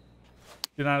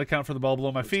 Did not account for the ball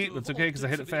below my feet. That's okay because I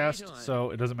hit it fast,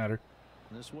 so it doesn't matter.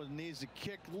 This one needs to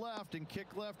kick left and kick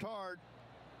left hard.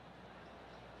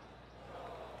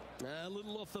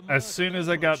 As soon as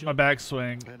I got my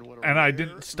backswing, and I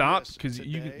didn't stop, because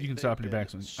you can stop in your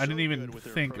backswing. I didn't even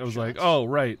think. I was like, oh,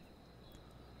 right.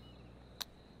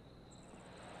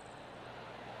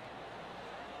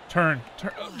 Turn.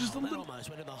 Oh, just a little. Almost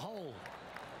went in the hole.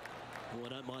 Oh, I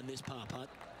don't mind this par putt.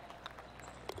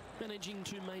 Managing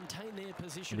to maintain their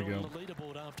position on the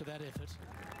leaderboard after that effort.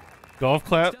 Golf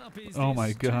clap. Oh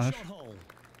my gosh.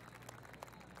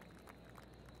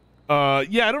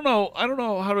 Yeah, I don't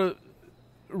know how to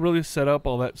really set up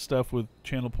all that stuff with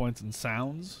channel points and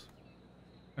sounds.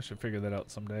 I should figure that out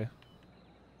someday.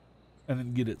 And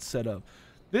then get it set up.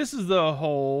 This is the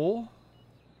hole.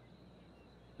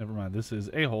 Never mind, this is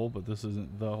a hole, but this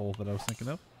isn't the hole that I was thinking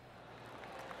of.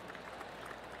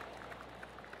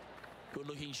 Good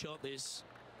looking shot this.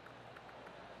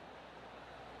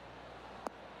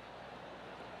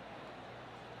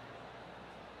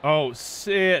 Oh,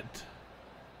 sit.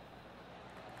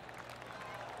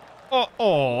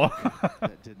 Oh.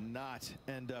 That did not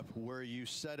end up where you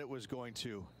said it was going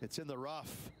to. It's in the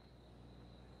rough.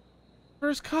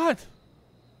 First cut.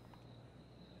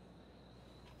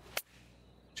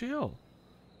 Chill.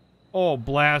 Oh,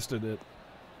 blasted it.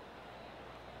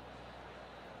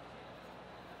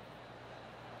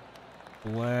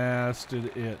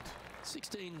 Blasted it.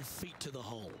 16 feet to the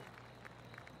hole.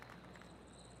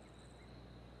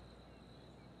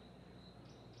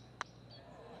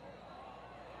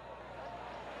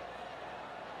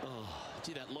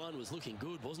 Gee, that line was looking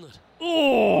good, wasn't it?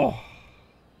 Oh!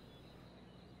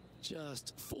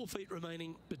 Just 4 feet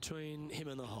remaining between him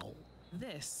and the hole.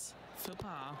 This for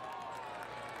par.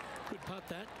 Good putt,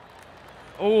 that.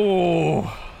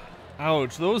 Oh!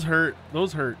 Ouch. Those hurt.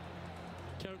 Those hurt.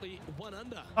 Currently 1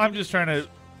 under. I'm just trying to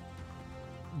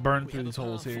burn through these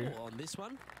holes here. On this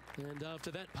one. And after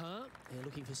that par, they're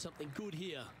looking for something good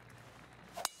here.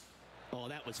 Oh,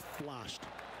 that was flushed.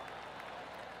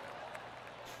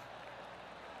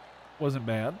 Wasn't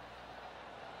bad.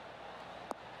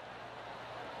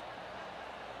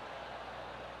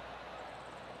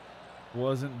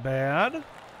 Wasn't bad.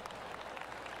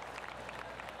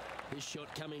 This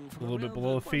shot coming from A little bit around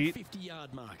below the feet.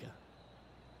 150-yard marker.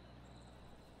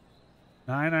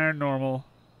 9-iron normal.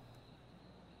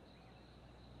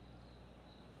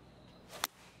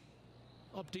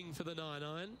 Opting for the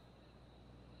 9-iron.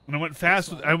 And I went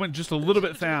fast. I went just a little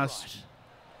bit fast.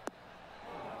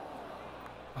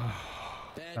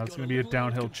 That's going to be a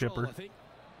downhill chipper. I think.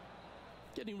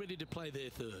 Getting ready to play their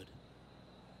third.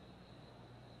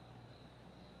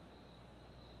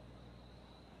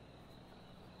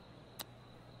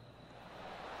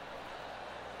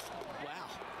 Wow.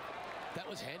 That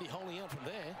was handy holding out from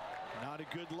there. Not a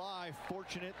good lie.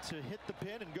 Fortunate to hit the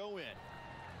pin and go in.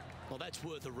 Well, that's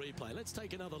worth a replay. Let's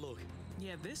take another look.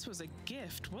 Yeah, this was a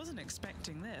gift. Wasn't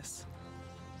expecting this.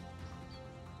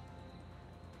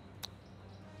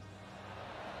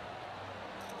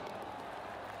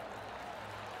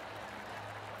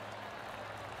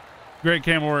 Great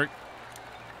camera work.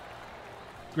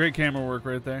 Great camera work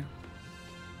right there.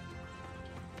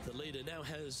 The leader now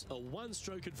has a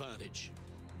one-stroke advantage.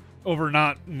 Over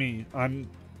not me. I'm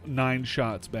 9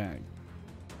 shots back.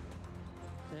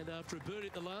 And after a birdie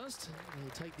at the last, he'll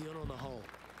take the honor on the hole.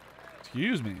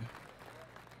 Excuse me.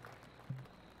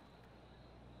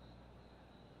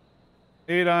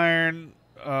 8-iron.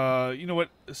 You know what?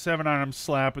 7-iron. I'm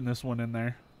slapping this one in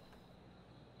there.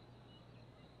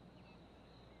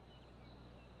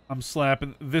 I'm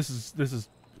slapping. This is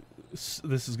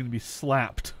going to be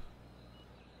slapped.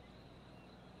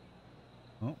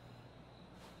 Oh.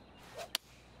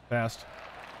 Fast.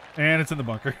 And it's in the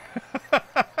bunker.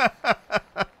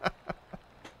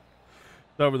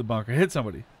 It's over the bunker. Hit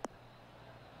somebody.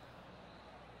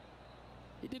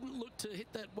 He didn't look to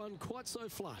hit that one quite so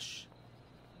flush.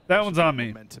 That one's on me.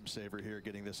 Momentum saver here,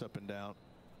 getting this up and down.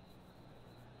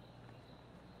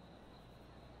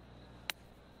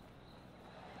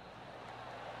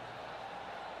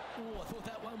 Oh, I thought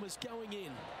that one was going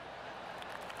in.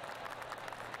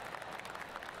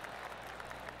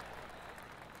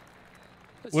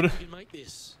 Let's see if we can make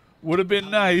this. Would have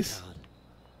been nice.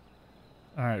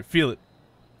 All right, feel it.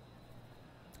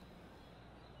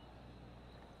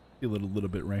 Feel it a little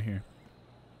bit right here.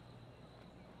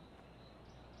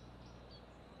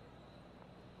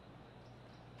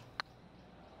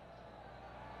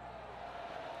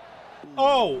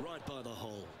 Oh! Right by the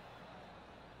hole.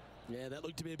 Yeah, that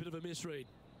looked to be a bit of a misread.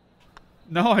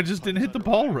 No, I just didn't hit the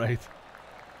ball right.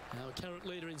 Our current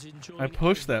leader is enjoying. I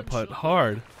pushed that putt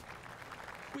hard.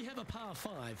 We have a par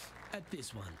 5 at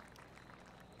this one.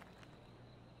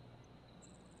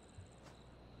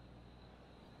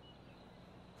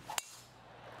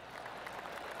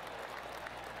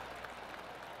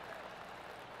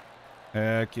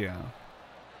 Heck yeah.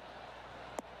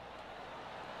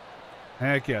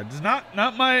 Heck yeah. It's not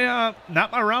my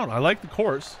round. I like the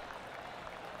course.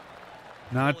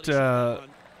 Not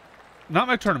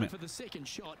my tournament. For the second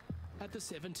shot at the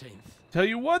 17th. Tell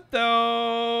you what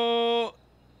though.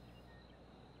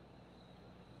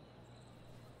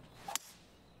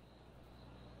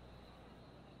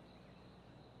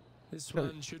 This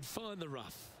one should find the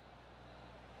rough.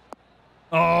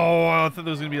 Oh, I thought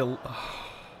there was going to be a...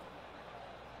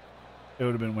 It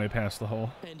would have been way past the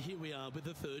hole. And here we are with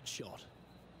the third shot.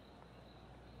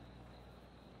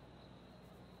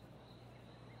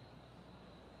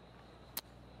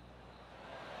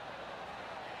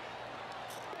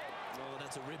 Oh,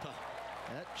 that's a ripper.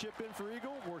 That chip in for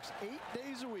Eagle works 8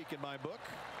 days a week in my book.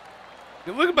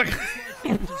 Look at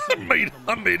my...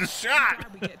 I made a shot.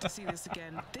 Glad we get to see this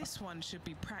again. This one should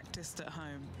be practiced at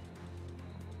home.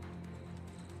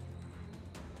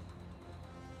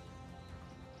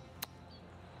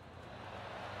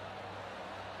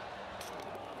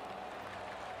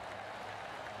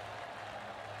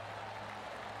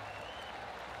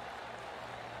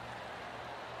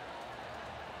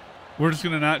 We're just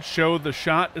going to not show the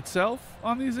shot itself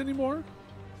on these anymore?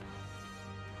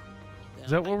 Is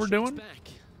that what we're doing?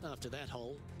 Back after that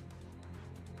hole.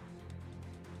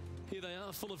 Here they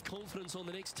are, full of confidence on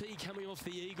the next tee, coming off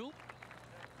the eagle.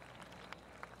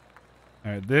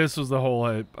 All right, this was the hole.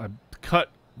 I cut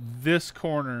this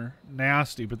corner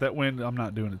nasty, but that wind, I'm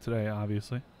not doing it today,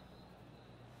 obviously.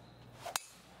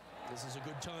 This is a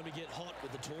good time to get hot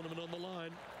with the tournament on the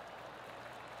line.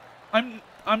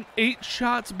 I'm 8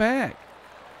 shots back.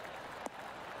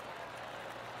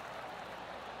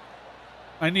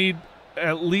 I need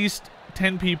at least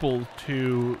 10 people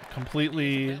to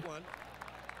completely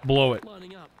blow it.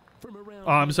 Oh,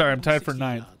 I'm sorry. I'm tied for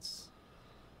 9th.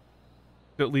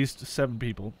 At least 7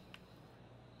 people.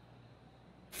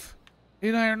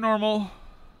 8-iron normal.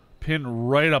 Pin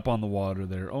right up on the water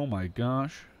there. Oh my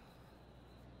gosh.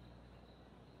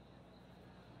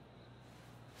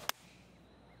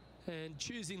 And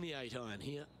choosing the 8-iron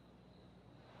here.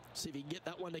 See if he can get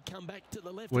that one to come back to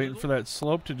the left. Waiting for that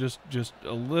slope to just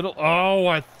a little. Oh,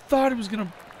 I thought it was going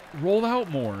to roll out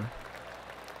more.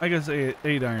 I guess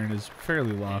 8-iron is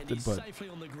fairly lofted, but safely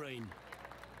on the green.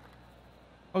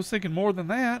 I was thinking more than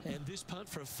that. And this putt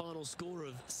for a final score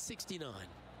of 69.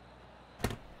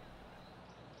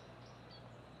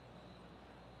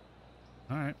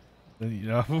 All right. Then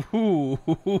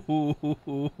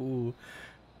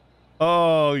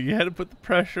oh, you had to put the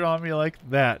pressure on me like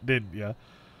that, didn't you?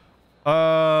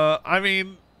 I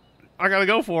mean, I gotta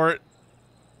go for it.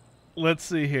 Let's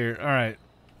see here. All right.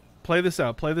 Play this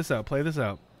out. Play this out. Play this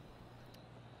out.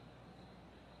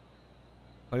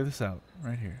 Play this out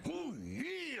right here.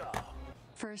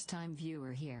 First time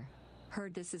viewer here.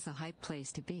 Heard this is a hype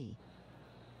place to be.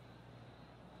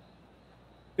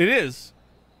 It is.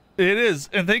 It is.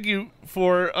 And thank you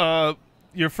for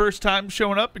your first time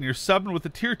showing up and you're subbing with a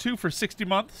tier 2 for 60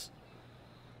 months.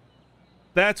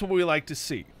 That's what we like to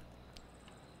see.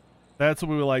 That's what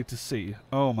we would like to see.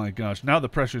 Oh my gosh. Now the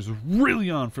pressure's really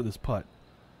on for this putt.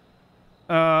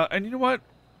 And you know what?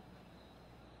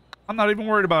 I'm not even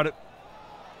worried about it.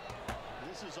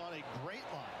 This is on a great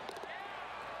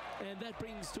line. And that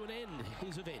brings to an end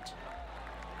his event.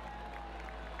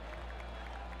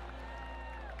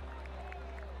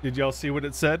 Did y'all see what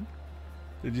it said?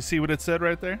 Did you see what it said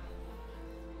right there?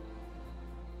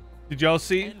 Did y'all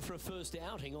see? And for a first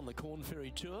outing on the Korn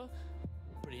Ferry Tour,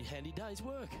 pretty handy day's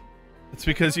work. It's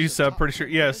because you sub, pretty sure.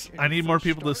 Yes, I need more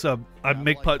people to sub. I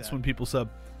make putts when people sub.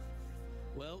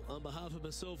 Well, on behalf of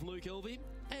myself, Luke Elvey,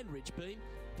 and Rich Beam,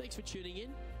 thanks for tuning in.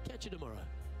 Catch you tomorrow.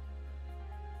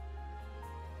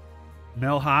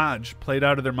 Mel Hodge played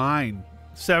out of their mind.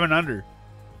 7 under.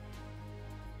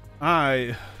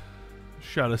 I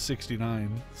shot a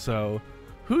 69. So,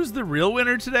 who's the real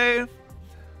winner today?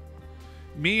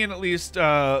 Me and at least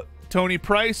Tony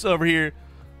Price over here,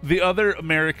 the other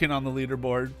American on the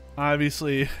leaderboard.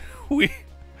 Obviously, we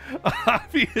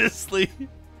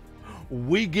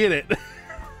get it.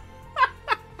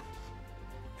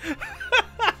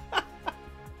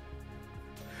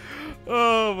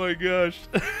 Oh my gosh.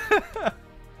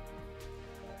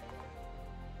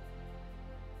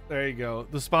 There you go.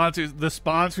 The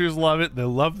sponsors love it. They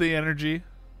love the energy.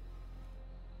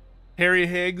 Harry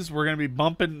Higgs, we're gonna be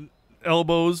bumping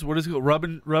elbows. What is it?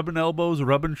 Rubbing elbows,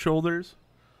 rubbing shoulders.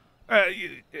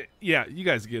 Yeah, you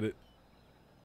guys get it.